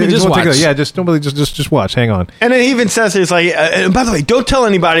Don't me. believe me, just watch. Just don't believe. Just watch. Hang on. And it even says it's like, and by the way, don't tell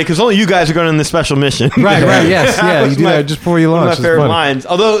anybody because only you guys are going on this special mission. Right. Yes. Yeah. You do that just before you One launch. of my favorite lines.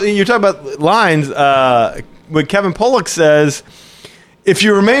 Although you're talking about lines, when Kevin Pollak says, "If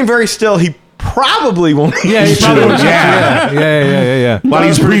you remain very still, he probably won't." Yeah. He probably won't. Yeah. While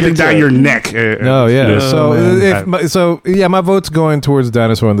he's breathing down your neck. No, yeah. So my vote's going towards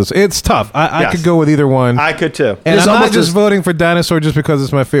Dinosaur on this. It's tough. I could go with either one. I could too. And I'm not just voting for Dinosaur just because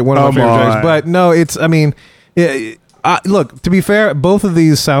it's one of my favorite tracks. But no, look, to be fair, both of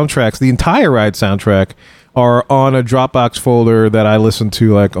these soundtracks, the entire ride soundtrack, are on a Dropbox folder that I listen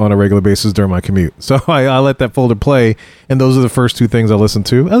to like on a regular basis during my commute. So I let that folder play, and those are the first two things I listen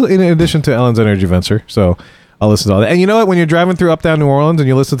to, in addition to Ellen's Energy Venture. So I'll listen to all that. And you know what? When you're driving through Uptown New Orleans and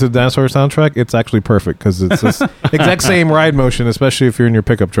you listen to the Dinosaur soundtrack, it's actually perfect because it's this exact same ride motion, especially if you're in your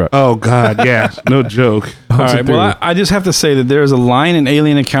pickup truck. Oh, God, yeah. No joke. All right, well, I just have to say that there's a line in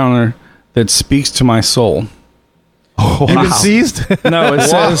Alien Encounter that speaks to my soul. Oh, wow. You've been seized? No, it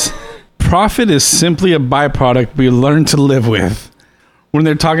says, profit is simply a byproduct we learn to live with. When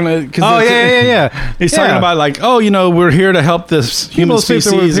they're talking to... yeah. He's talking about like, we're here to help this human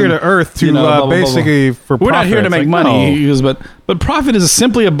species. We're here to Earth to basically for profit. We're not here to make money. He goes, but profit is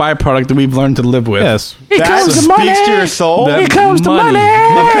simply a byproduct that we've learned to live with. Yes. That speaks to your soul. Here comes the money.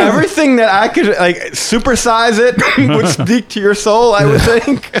 Everything that I could supersize it would speak to your soul, I would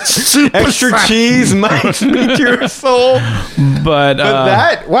think. Extra cheese might speak to your soul. But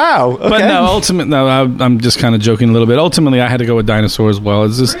wow. Okay. But I'm just kind of joking a little bit. Ultimately, I had to go with Dinosaur as well.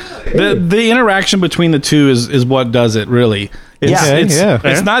 It's just the interaction between the two is what does it, really.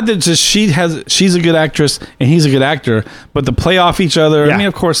 It's not that just she's a good actress and he's a good actor, but to play off each other. Yeah. I mean,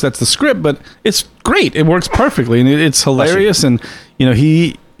 of course, that's the script, but it's great. It works perfectly, and it's hilarious. And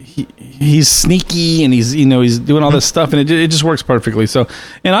he's sneaky, and he's doing all this stuff, and it just works perfectly. So,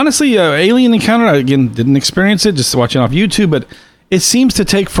 and honestly, Alien Encounter, I didn't experience it, just watching off YouTube, but it seems to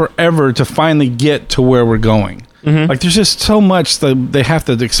take forever to finally get to where we're going. Mm-hmm. Like there's just so much that they have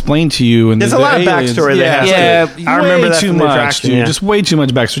to explain to you, and there's a lot of backstory. I remember that too much, dude. Just way too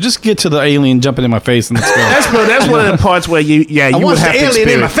much backstory. Just get to the alien jumping in my face and let's go. That's one of the parts where you would have to alien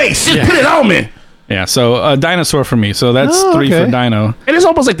in my face. Just put it on me. Yeah, so Dinosaur for me. So that's 3 for Dino. And it's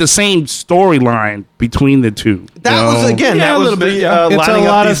almost like the same storyline between the two. That was a little bit. Lining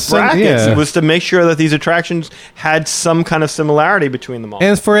up these brackets. It was to make sure that these attractions had some kind of similarity between them all.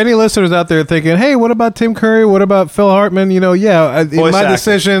 And for any listeners out there thinking, hey, what about Tim Curry? What about Phil Hartman? In my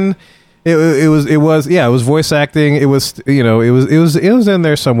decision, it was voice acting. It was it was in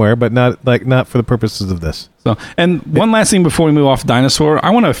there somewhere, but not for the purposes of this. So, and one last thing before we move off Dinosaur,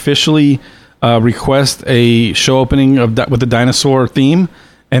 I want to officially request a show opening with the dinosaur theme,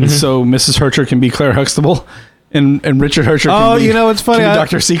 and so Mrs. Hercher can be Claire Huxtable, and Richard Hercher can be, it's funny,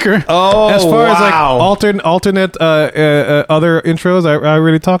 Dr. Seeker. Oh, as far as like alternate other intros, I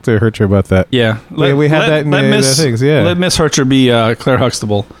already talked to Hercher about that. Yeah, we had that in the things. Yeah, let Miss Hercher be Claire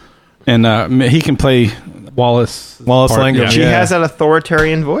Huxtable, and he can play Wallace Langdon. Yeah. She has that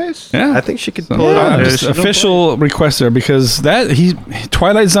authoritarian voice. Yeah, I think she could pull it off. Just official request there, because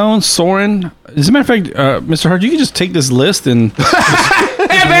Twilight Zone, Soarin'. As a matter of fact, Mr. Hart, you can just take this list and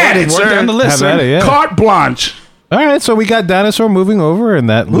have at it, sir. Down the list, have at it, yeah. Carte blanche. All right, so we got Dinosaur moving over in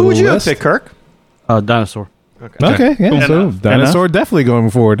that. Who would you list. pick, Kirk? Dinosaur. Okay, yeah. So Dinosaur definitely going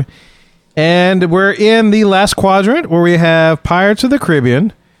forward, and we're in the last quadrant where we have Pirates of the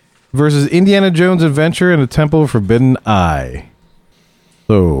Caribbean versus Indiana Jones Adventure in the Temple of Forbidden Eye.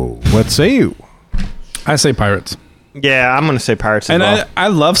 So, what say you? I say Pirates. Yeah, I'm going to say Pirates as well. And I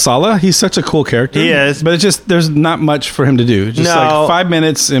love Sallah. He's such a cool character. He is. But it's just, there's not much for him to do. Just like 5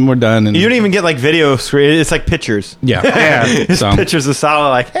 minutes and we're done. And you don't even get like video screen. It's like pictures. Yeah. It's pictures of Sallah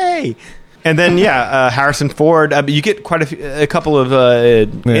like, hey. And then, Harrison Ford. You get quite a couple of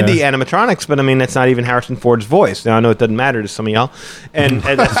indie animatronics, but I mean, it's not even Harrison Ford's voice. Now, I know it doesn't matter to some of y'all, and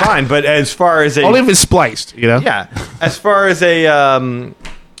that's fine. But as far as only if it's spliced, Yeah. As far as a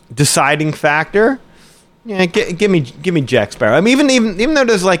deciding factor, give me Jack Sparrow. I mean, even though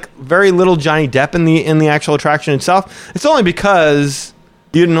there's like very little Johnny Depp in the actual attraction itself, it's only because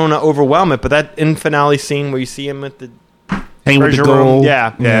you didn't want to overwhelm it. But that in finale scene where you see him at the hang with the gold,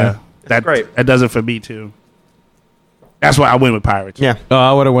 yeah. That's great. That does it for me too. That's why I went with Pirates. Yeah. Oh,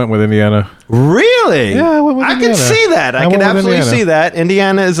 I would have went with Indiana. Really? Yeah, I went with I Indiana. can see that. I went can with absolutely Indiana. see that.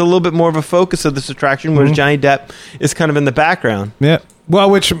 Indiana is a little bit more of a focus of this attraction, whereas Johnny Depp is kind of in the background. Yeah.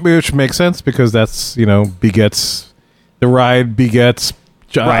 Well, which makes sense because that's, begets the ride begets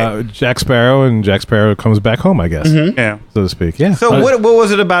Right. Jack Sparrow, and Jack Sparrow comes back home, I guess, Yeah. so to speak. Yeah. So what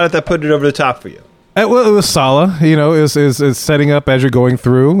was it about it that put it over the top for you? Well, it was Sala, is setting up as you're going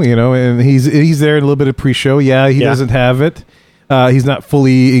through, and he's there in a little bit of pre-show. Yeah, he doesn't have it. He's not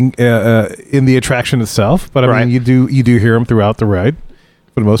fully in the attraction itself, but I Right. mean, you do hear him throughout the ride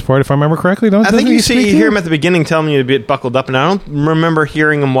for the most part, if I remember correctly. I think doesn't he you speak hear him at the beginning telling you to be buckled up, and I don't remember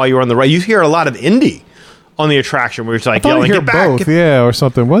hearing him while you were on the ride. You hear a lot of Indy on the attraction where it's like I thought I yelling, hear "Get back!" both, or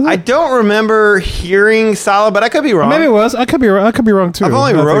something. Was it? I don't remember hearing Sala, but I could be wrong. Maybe it was. I could be wrong too. I've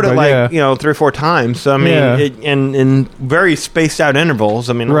only I think, wrote it but like yeah. 3 or 4 times. So I mean, Yeah. in very spaced out intervals.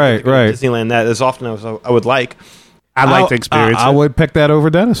 I mean, I don't Right, get to go to right. Disneyland that as often as I would like. I like the experience. I would pick that over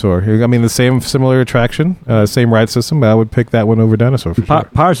Dinosaur. I mean, the similar attraction, same ride system, but I would pick that one over Dinosaur for sure.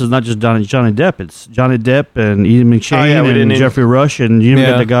 Pirates is not just Johnny Depp. It's Johnny Depp and Ian McShane we didn't and even- Jeffrey Rush, and you even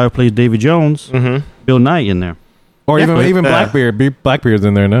Yeah. got the guy who plays Davy Jones, Bill Nye in there. Or Yeah. even Blackbeard. Blackbeard's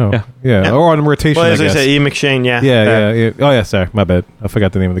in there now. Yeah. Yeah. Or on rotation, Well, as I I guess. say, Ian McShane, yeah. Yeah. Oh, yeah, sorry. My bad. I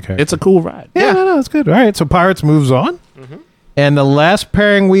forgot the name of the character. It's a cool ride. Yeah, no, it's good. All right, so Pirates moves on. And the last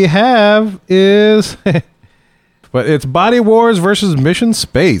pairing we have is... but it's Body Wars versus Mission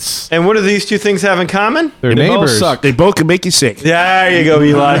Space. And what do these two things have in common? They're They both neighbors. suck. They both can make you sick. There you go,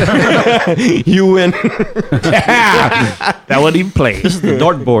 Eli. You win. That wasn't even played. This is the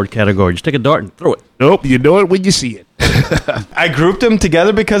dartboard category. Just take a dart and throw it. Nope, you know it when you see it. I grouped them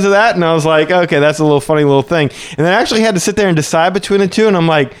together because of that, and I was like, okay, that's a little funny little thing. And then I actually had to sit there and decide between the two, and I'm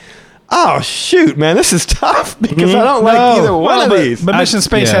like, oh, shoot, man, this is tough because I don't like either one of these. But Mission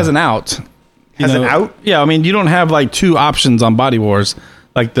Space yeah. has an out. Has an out? Yeah, I mean, you don't have like 2 options on Body Wars,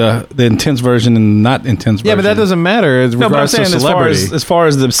 like the intense version and not intense version. Yeah, but that doesn't matter as No, but I'm regards to saying celebrity. as far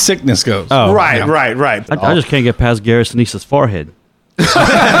as the sickness goes. Oh, Right, yeah. right. I just can't get past Gary Sinise's forehead. It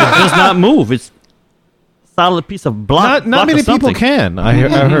does not move. It's a solid piece of block. Not many people can. I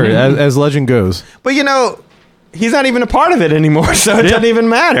heard, as legend goes. But he's not even a part of it anymore, so it doesn't even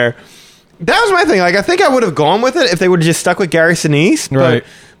matter. That was my thing. Like, I think I would have gone with it if they would have just stuck with Gary Sinise. Right.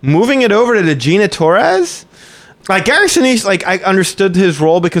 But moving it over to Gina Torres, like Gary Sinise, like I understood his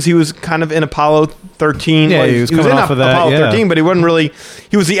role because he was kind of in Apollo 13. Yeah, Like, he was coming in off of that, Apollo yeah. 13, but he wasn't really.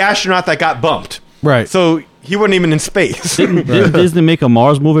 He was the astronaut that got bumped. Right. So he wasn't even in space. Didn't Disney make a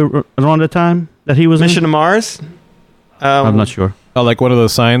Mars movie around the time that he was Mission in? to Mars. I'm not sure. Oh, like one of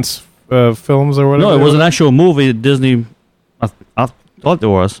those science films or whatever? No, it was an actual movie that Disney. I thought there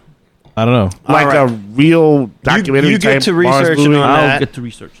was. I don't know. Like All right. a real documentary you get type to Mars researching movie. on I'll that. get to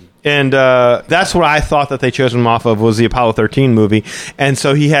researching. And that's what I thought that they chose him off of was the Apollo 13 movie. And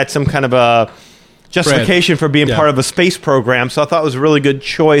so he had some kind of a justification for being part of a space program. So I thought it was a really good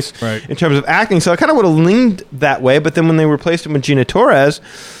choice in terms of acting. So I kind of would have leaned that way. But then when they replaced him with Gina Torres,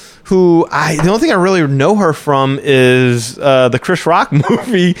 who the only thing I really know her from is the Chris Rock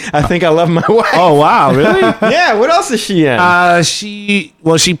movie, I Think I Love My Wife. Oh wow, really? Yeah, what else is she in?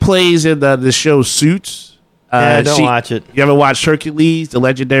 She plays in the show Suits. Don't watch it. You ever watched Hercules: The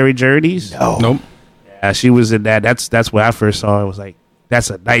Legendary Journeys? No. Nope. Yeah, she was in that. That's where I first saw her. I was like, that's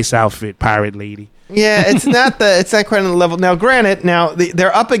a nice outfit, pirate lady. Yeah, it's not quite on the level. Now, granted,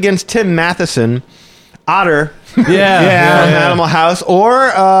 they're up against Tim Matheson, Otter, Yeah. from Animal House, or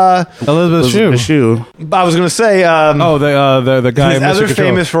Elizabeth The Shue. shoe. I was going to say, The guy his in Mr. other Control.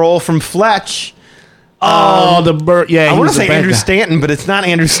 famous role from Fletch. Oh, the bird. Yeah, I he want to was the say bad Andrew guy. Stanton, but it's not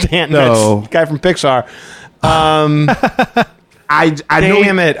Andrew Stanton. No. It's the guy from Pixar. I know.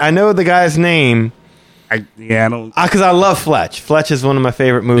 Damn it! I know the guy's name I don't. because I love Fletch. Fletch is one of my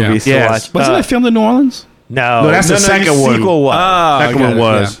favorite movies to Yes. watch. Wasn't it filmed in New Orleans? No, No, that's the second one. Sequel was. Second one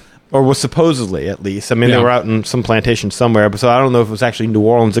was. Or was supposedly, at least. I mean, Yeah. they were out in some plantation somewhere, but so I don't know if it was actually New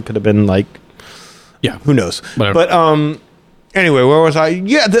Orleans. It could have been like, Yeah. who knows? Whatever. But anyway, where was I?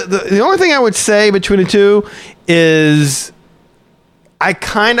 Yeah, the only thing I would say between the two is I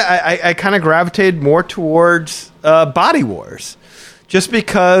kind of gravitated more towards Body Wars. Just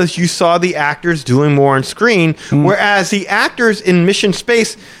because you saw the actors doing more on screen, whereas the actors in Mission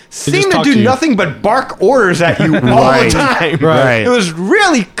Space seem just to talk do to you. nothing but bark orders at you all the Right. time. Right. It was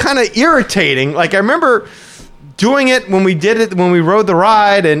really kind of irritating. Like I remember doing it when we rode the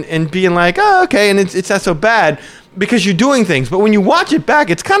ride and being like, oh, okay, and it's not so bad because you're doing things. But when you watch it back,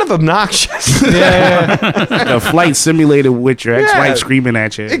 it's kind of obnoxious. The flight simulator with your ex-wife Yeah. screaming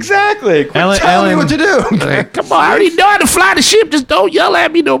at you. Exactly. Quit Alan- telling me Alan- what to do. Like, come on, I already know how to fly the ship. Just don't yell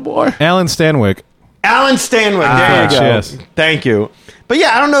at me no more. Alan Stanwyck. Alan Stanwyck. There you go. Yes. Thank you. But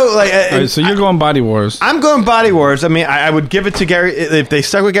yeah, I don't know. Like, All right, so you're going Body Wars. I'm going Body Wars. I mean, I would give it to Gary if they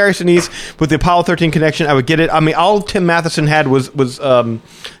stuck with Gary Sinise with the Apollo 13 connection. I would get it. I mean, all Tim Matheson had was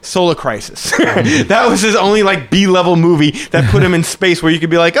Solar Crisis. That was his only like B-level movie that put him in space where you could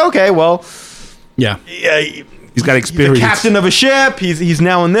be like, okay, well, Yeah. He's got he's experience. the captain of a ship. He's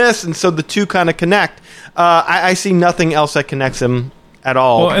now in this, and so the two kind of connect. I see nothing else that connects him at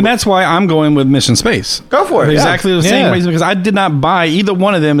all. Well, and that's why I'm going with Mission Space. Go for it. Exactly the same reason, because I did not buy either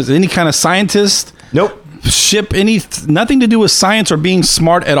one of them as any kind of scientist. Nope. Ship nothing to do with science or being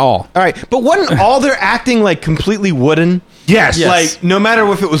smart at all. All right, but wasn't all their acting like completely wooden? Yes. Like no matter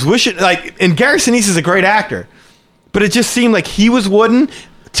if it was wishing, like, and Gary Sinise is a great actor, but it just seemed like he was wooden.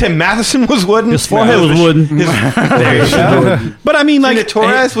 Tim Matheson was wooden. His forehead was wooden. There you go. But I mean, like, Tina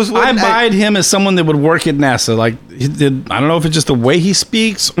Torres was I wooden. buyed him as someone that would work at NASA. Like, I don't know if it's just the way he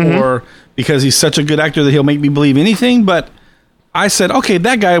speaks or because he's such a good actor that he'll make me believe anything. But I said, okay,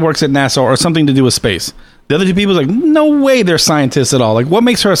 that guy works at NASA or something to do with space. The other two people was like, no way they're scientists at all. Like, what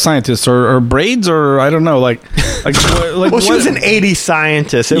makes her a scientist? Or braids? Or I don't know. Like Well, she was an 80s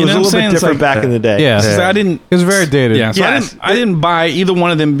scientist. It You was a know what little I'm bit saying? different It's like- back in the day. Yeah. So I didn't. It was very dated. Yeah, so Yes. I didn't buy either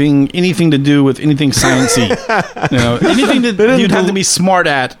one of them being anything to do with anything sciencey. Anything that you'd have to be smart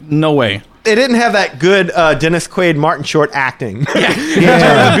at. No way. They didn't have that good Dennis Quaid, Martin Short acting.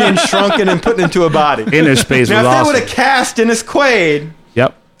 Yeah. Being shrunken and put into a body. Inner Space Now, was if they awesome. would have cast Dennis Quaid,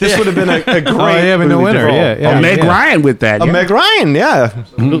 Yep. this would have been a great Oh, yeah, but no movie to winner. roll. Yeah. Meg Ryan with that. Meg Ryan, yeah.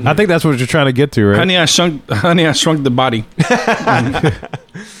 I think that's what you're trying to get to, right? Honey, I shrunk the body.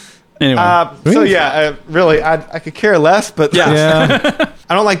 Anyway, So yeah, really, I could care less, but Yeah.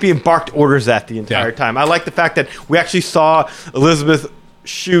 I don't like being barked orders at the entire Yeah. time. I like the fact that we actually saw Elizabeth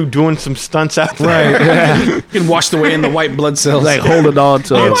Shue doing some stunts out there. Right. you can wash away in the white blood cells. Like holding on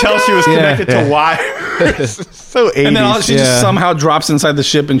to You it. can tell she was Yeah. connected to wires. So 80s. and then she Yeah. just somehow drops inside the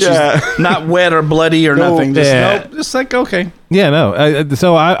ship, and Yeah. she's not wet or bloody or No, nothing. Just, yeah. nope, just like, okay. Yeah, no.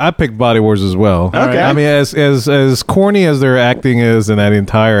 So I picked Body Wars as well. Okay. I mean, as corny as their acting is in that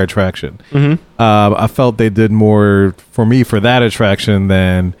entire attraction, I felt they did more for me for that attraction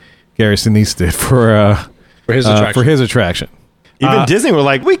than Gary Sinise did for his attraction. For his attraction. Even Disney were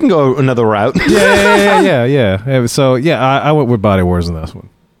like, we can go another route. Yeah. So I went with Body Wars in this one.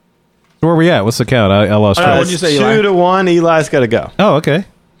 So where we at? What's the count? I lost track. what'd you say, Eli? 2-1. Eli's got to go. Oh, okay.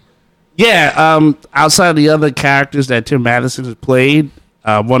 Yeah, outside of the other characters that Tim Matheson has played,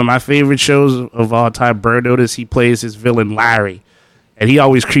 one of my favorite shows of all time, Burn Notice, he plays his villain Larry. And he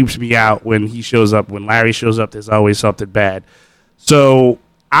always creeps me out when he shows up. When Larry shows up, there's always something bad. So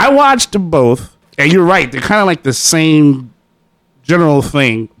I watched them both, and you're right, they're kind of like the same general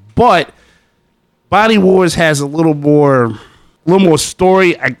thing, but Body Wars has a little more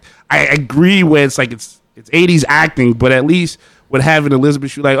story. I agree where it's like it's 80s acting, but at least with having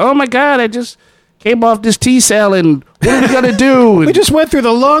Elizabeth Shue, like, oh my God, I just came off this T-cell, and what are we gonna do? We just went through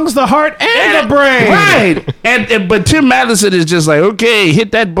the lungs, the heart, and the brain. Right. And but Tim Matheson is just like, okay,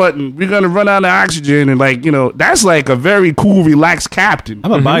 hit that button. We're gonna run out of oxygen, and like, that's like a very cool, relaxed captain. I'm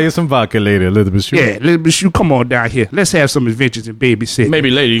gonna buy you some vodka later, Elizabeth Shue. Yeah, Elizabeth Shue, come on down here. Let's have some adventures and babysit.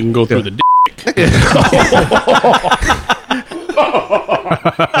 Maybe later you can go through the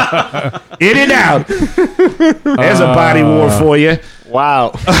In and out. There's a body war for you.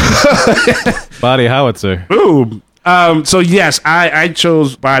 Wow. Body howitzer. Boom. So yes, I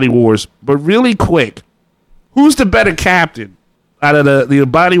chose Body Wars, but really quick, who's the better captain out of the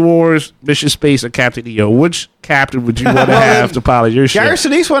Body Wars, Mission Space, or Captain EO? Which captain would you want to have to pilot your ship? Gary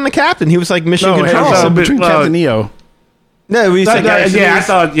Sinise wasn't the captain. He was like mission No, control. so but- between well, Captain EO. No, we said Gary yeah, I Sinise.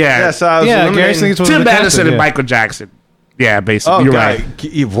 thought, yeah. So I was Yeah, Gary eliminating- Sinise was Tim the Matheson captain, and yeah. Michael Jackson. Yeah, basically. Oh, You're God.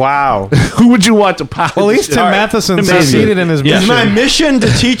 right. Wow. Who would you want to pilot? Well, at least the Tim ship? Matheson Amazing. succeeded in his Is mission. my mission to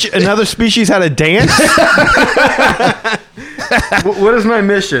teach another species how to dance? What is my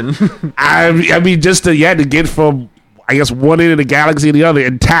mission? I mean, just to get from, I guess, one end of the galaxy to the other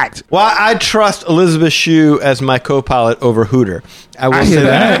intact. Well, I trust Elizabeth Shue as my co-pilot over Hooter. I will say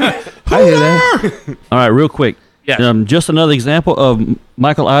that. I hear that. All right, real quick. Yeah. Just another example of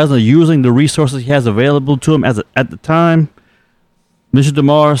Michael Eisner using the resources he has available to him at the time. Mission to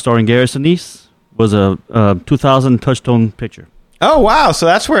Mars, starring Gary Sinise, was a 2000 Touchstone picture. Oh, wow. So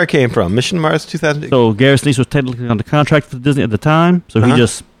that's where it came from. Mission Mars 2000. So Gary Sinise was technically on the contract for Disney at the time, so he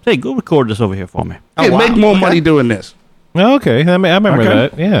just, hey, go record this over here for me. Oh, Hey, wow. make more Okay. money doing this. Oh, okay, I remember Okay.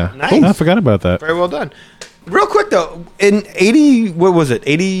 that. Yeah, Nice. I forgot about that. Very well done. Real quick though, in 80, what was it?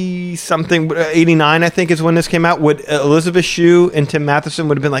 80 something, 89, I think is when this came out. Would Elizabeth Shue and Tim Matheson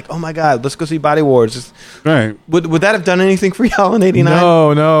would have been like, "Oh my God, let's go see Body Wars"? Right. Would that have done anything for y'all in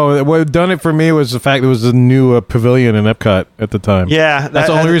 89? No. What done it for me was the fact there was a new pavilion in Epcot at the time. Yeah, that's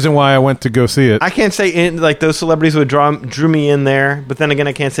the only reason why I went to go see it. I can't say like those celebrities would drew me in there, but then again,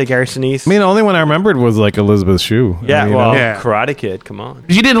 I can't say Gary Sinise. I mean, the only one I remembered was like Elizabeth Shue. Yeah, you know? Karate Kid. Come on.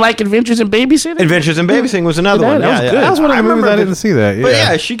 You didn't like Adventures in Babysitting? Adventures in Babysitting was another one. That was good. That was one of the movies I didn't see that. Yeah. But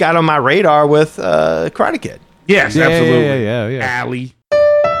yeah, she got on my radar with Karate Kid. Yes, Yeah, absolutely. yeah. Allie.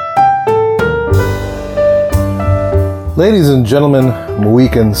 Ladies and gentlemen,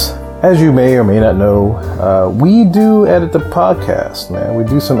 Mohicans, as you may or may not know, we do edit the podcast, man. We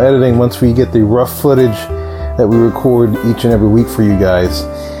do some editing once we get the rough footage that we record each and every week for you guys.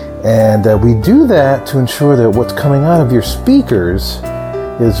 And we do that to ensure that what's coming out of your speakers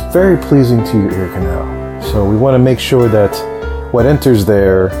is very pleasing to your ear canal. So we want to make sure that what enters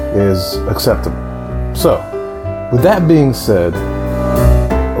there is acceptable. So, with that being said,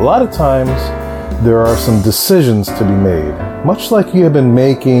 a lot of times there are some decisions to be made, much like you have been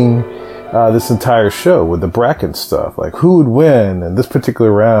making this entire show with the bracket stuff, like who would win in this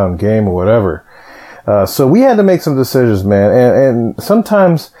particular round, game, or whatever. So we had to make some decisions, man. And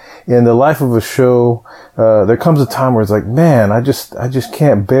sometimes in the life of a show, there comes a time where it's like, man, I just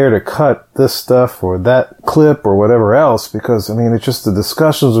can't bear to cut this stuff or that clip or whatever else, because I mean, it's just the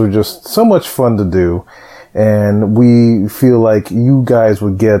discussions were just so much fun to do. And we feel like you guys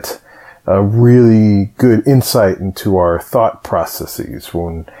would get a really good insight into our thought processes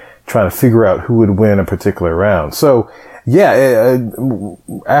when trying to figure out who would win a particular round. So, yeah,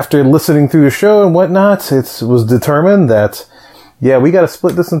 after listening through the show and whatnot, it was determined that, yeah, we got to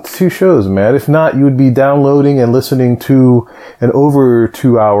split this into two shows, man. If not, you would be downloading and listening to an over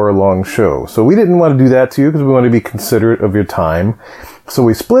 2 hour long show. So we didn't want to do that to you because we want to be considerate of your time. So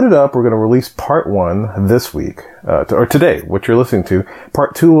we split it up. We're going to release part 1 this week, or today, what you're listening to.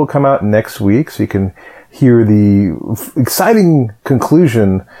 Part 2 will come out next week, so you can hear the exciting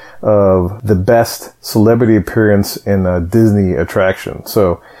conclusion of the best celebrity appearance in a Disney attraction.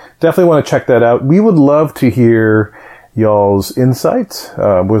 So definitely want to check that out. We would love to hear y'all's insights.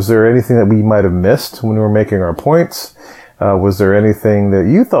 Was there anything that we might have missed when we were making our points? Was there anything that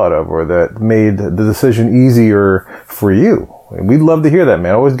you thought of or that made the decision easier for you? We'd love to hear that,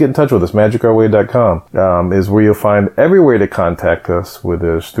 man. Always get in touch with us. MagicOurWay.com is where you'll find every way to contact us with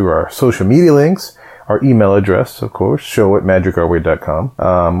us through our social media links, our email address, of course, show@MagicOurWay.com,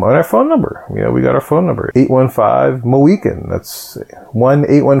 and our phone number. You know, we got our phone number, 815-MOHICAN. That's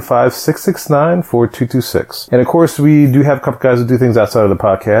 1-815-669-4226. And of course, we do have a couple guys that do things outside of the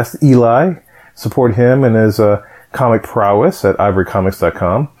podcast. Eli, support him and his comic prowess at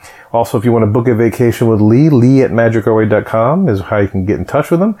ivorycomics.com. Also, if you want to book a vacation with Lee at MagicOurWay.com is how you can get in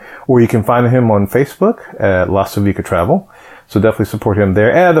touch with him. Or you can find him on Facebook at Las Vegas Travel. So definitely support him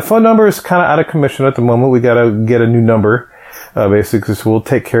there. And the phone number is kind of out of commission at the moment. We got to get a new number, basically. So we'll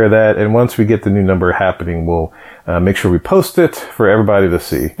take care of that. And once we get the new number happening, we'll make sure we post it for everybody to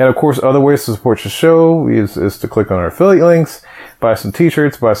see. And of course, other ways to support the show is to click on our affiliate links, buy some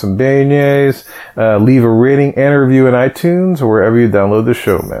t-shirts, buy some beignets, leave a rating and a review in iTunes or wherever you download the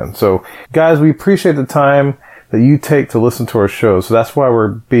show, man. So guys, we appreciate the time that you take to listen to our show. So that's why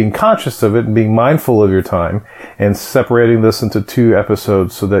we're being conscious of it and being mindful of your time and separating this into 2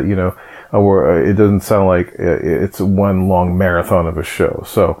 episodes so that, you know, it doesn't sound like it's one long marathon of a show.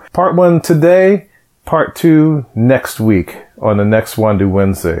 So part 1 today, part 2 next week on the next Wandu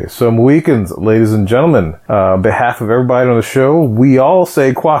Wednesday. So Mohicans, ladies and gentlemen, on behalf of everybody on the show, we all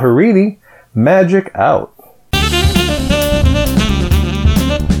say Kwaherini, magic out.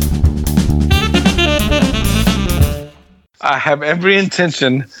 I have every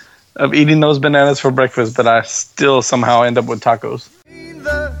intention of eating those bananas for breakfast, but I still somehow end up with tacos.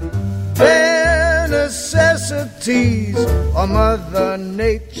 Bare necessities are Mother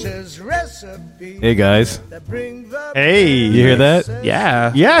Nature's recipe. Hey, guys. Hey. You hear that?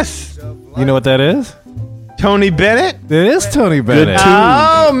 Yeah. Yes. You know what that is? Tony Bennett. It is Tony Bennett.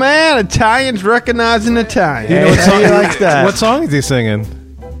 Oh, man. Italians recognizing Italian. You know what song, like that. What song is he singing?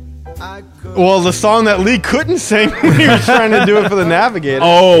 Well, the song that Lee couldn't sing when he was trying to do it for the Navigator.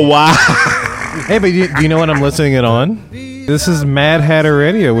 Oh, wow. Hey, but do you know what I'm listening it on? This is Mad Hatter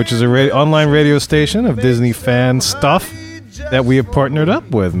Radio, which is a online radio station of Disney fan stuff that we have partnered up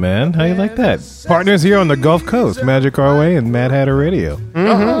with, man. How you like that? Partners here on the Gulf Coast, Magic Our Way and Mad Hatter Radio.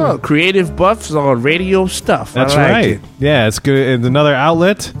 Mm-hmm. Oh, creative buffs on radio stuff. That's I like right. it. Yeah, it's good. It's another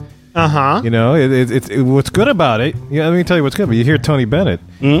outlet Uh-huh. You know, it's what's good about it. Yeah, let me tell you what's good. But you hear Tony Bennett,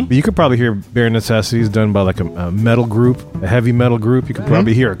 but you could probably hear Bare Necessities done by like a metal group, a heavy metal group. You could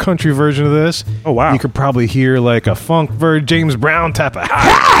probably hear a country version of this. Oh wow! You could probably hear like a funk version, James Brown type of.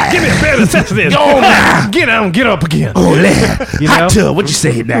 Give me a Bare Necessities. Oh, now. Get down, get up again. Oh, you know? Hot tub. What you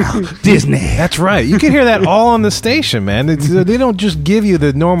say now? Disney. That's right. You can hear that all on the station, man. They don't just give you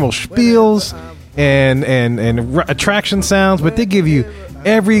the normal spiels and attraction sounds, but they give you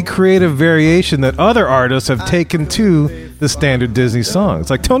every creative variation that other artists have taken to the standard Disney songs.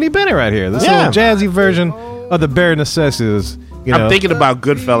 Like Tony Bennett right here. This little jazzy version of the Bare Necessities. You know. I'm thinking about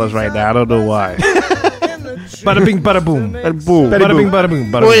Goodfellas right now. I don't know why. Bada bing, bada boom. Bada boom. Bada bing, bada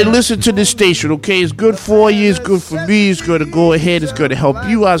boom. Bada Go ahead, boom. listen to this station, okay? It's good for you. It's good for me. It's going to go ahead. It's going to help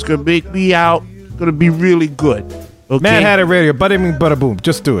you out. It's going to make me out. It's going to be really good. Okay? Mad Hatter Radio. Bada bing, bada boom.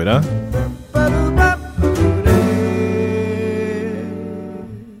 Just do it, huh?